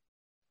beginning.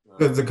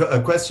 There's a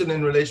question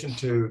in relation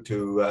to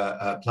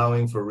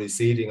ploughing for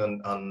reseeding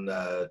on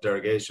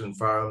derogation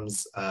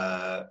farms.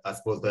 I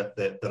suppose that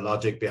the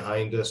logic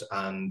behind it,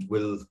 and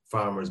will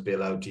farmers be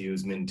allowed to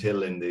use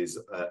min-till in these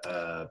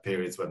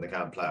periods when they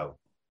can't plough?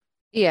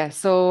 Yeah,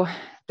 so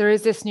there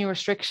is this new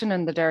restriction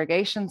in the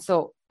derogation.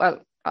 So,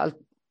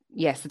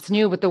 yes, it's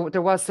new, but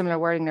there was similar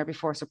wording there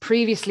before. So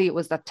previously it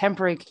was that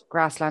temporary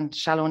grassland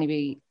shall only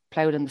be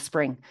ploughed in the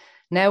spring.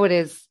 Now it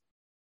is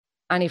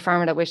any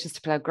farmer that wishes to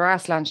plough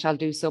grassland shall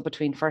do so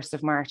between 1st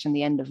of March and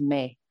the end of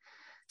May.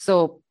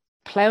 So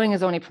ploughing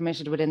is only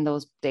permitted within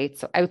those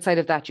dates. So outside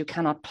of that, you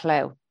cannot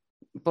plough.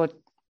 But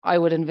I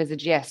would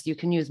envisage, yes, you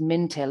can use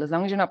min-till. As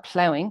long as you're not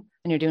ploughing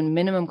and you're doing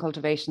minimum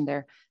cultivation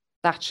there,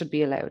 that should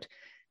be allowed.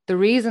 The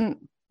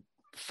reason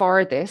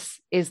for this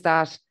is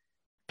that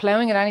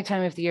ploughing at any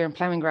time of the year and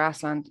ploughing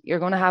grassland, you're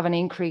going to have an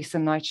increase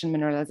in nitrogen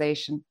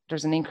mineralization.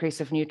 There's an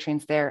increase of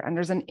nutrients there, and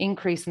there's an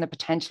increase in the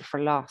potential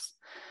for loss.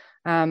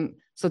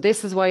 So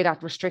this is why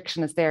that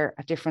restriction is there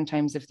at different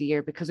times of the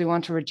year, because we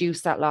want to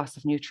reduce that loss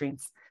of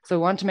nutrients. So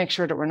we want to make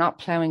sure that we're not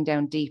ploughing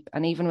down deep.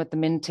 And even with the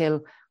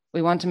min-till,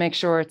 we want to make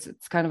sure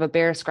it's kind of a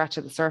bare scratch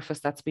of the surface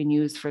that's been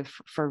used for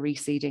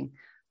reseeding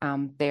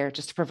there,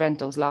 just to prevent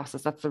those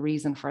losses. That's the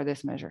reason for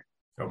this measure.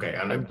 Okay.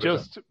 And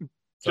just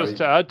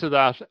to add to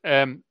that,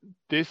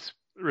 this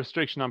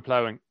restriction on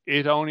ploughing,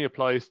 it only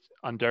applies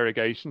on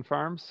derogation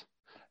farms.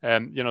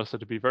 So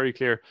to be very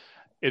clear,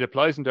 it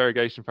applies in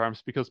derogation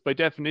farms because by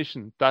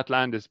definition, that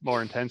land is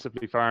more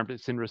intensively farmed.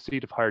 It's in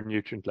receipt of higher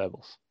nutrient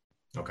levels.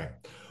 Okay.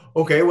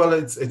 Well,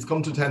 it's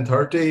come to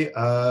 10:30,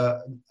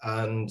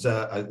 and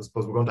I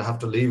suppose we're going to have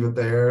to leave it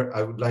there.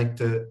 I would like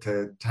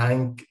to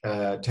thank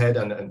Ted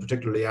and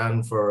particularly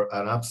Anne for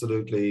an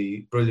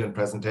absolutely brilliant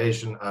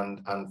presentation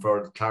and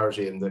for the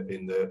clarity in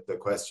the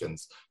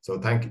questions. So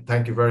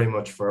thank you very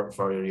much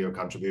for your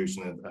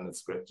contribution, and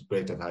it's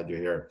great to have had you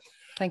here.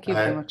 Thank you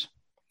very much.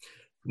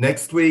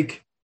 Next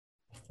week,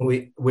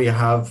 we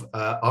have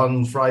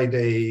on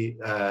Friday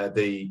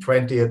the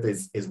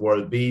 20th is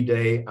World Bee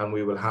Day, and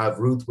we will have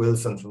Ruth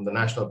Wilson from the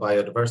National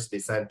Biodiversity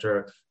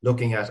Centre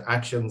looking at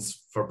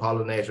actions for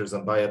pollinators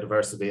and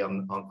biodiversity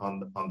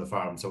on the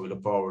farm. So we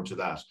look forward to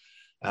that.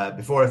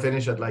 Before I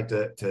finish, I'd like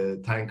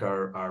to thank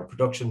our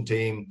production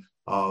team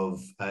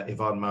of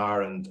Yvonne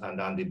Marr and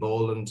Andy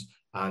Boland,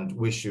 and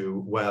wish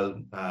you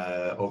well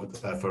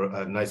for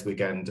a nice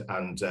weekend,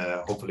 and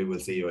hopefully we'll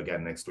see you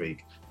again next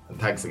week. And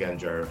thanks again,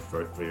 Ger,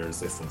 for your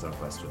assistance on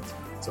questions.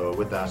 So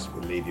with that,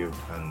 we'll leave you,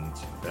 and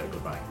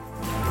goodbye.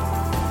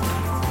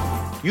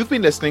 You've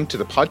been listening to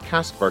the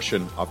podcast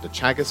version of the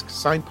Teagasc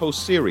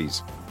Signpost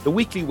series, the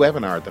weekly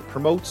webinar that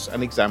promotes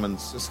and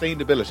examines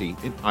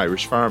sustainability in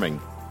Irish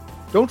farming.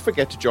 Don't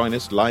forget to join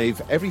us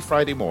live every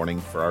Friday morning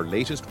for our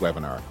latest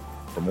webinar.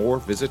 For more,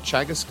 visit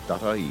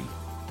teagasc.ie.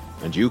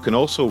 And you can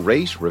also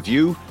rate,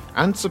 review,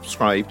 and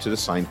subscribe to the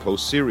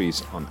Signpost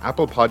series on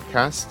Apple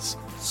Podcasts,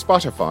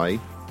 Spotify,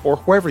 or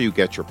wherever you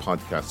get your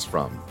podcasts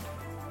from.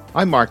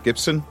 I'm Mark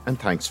Gibson, and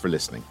thanks for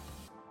listening.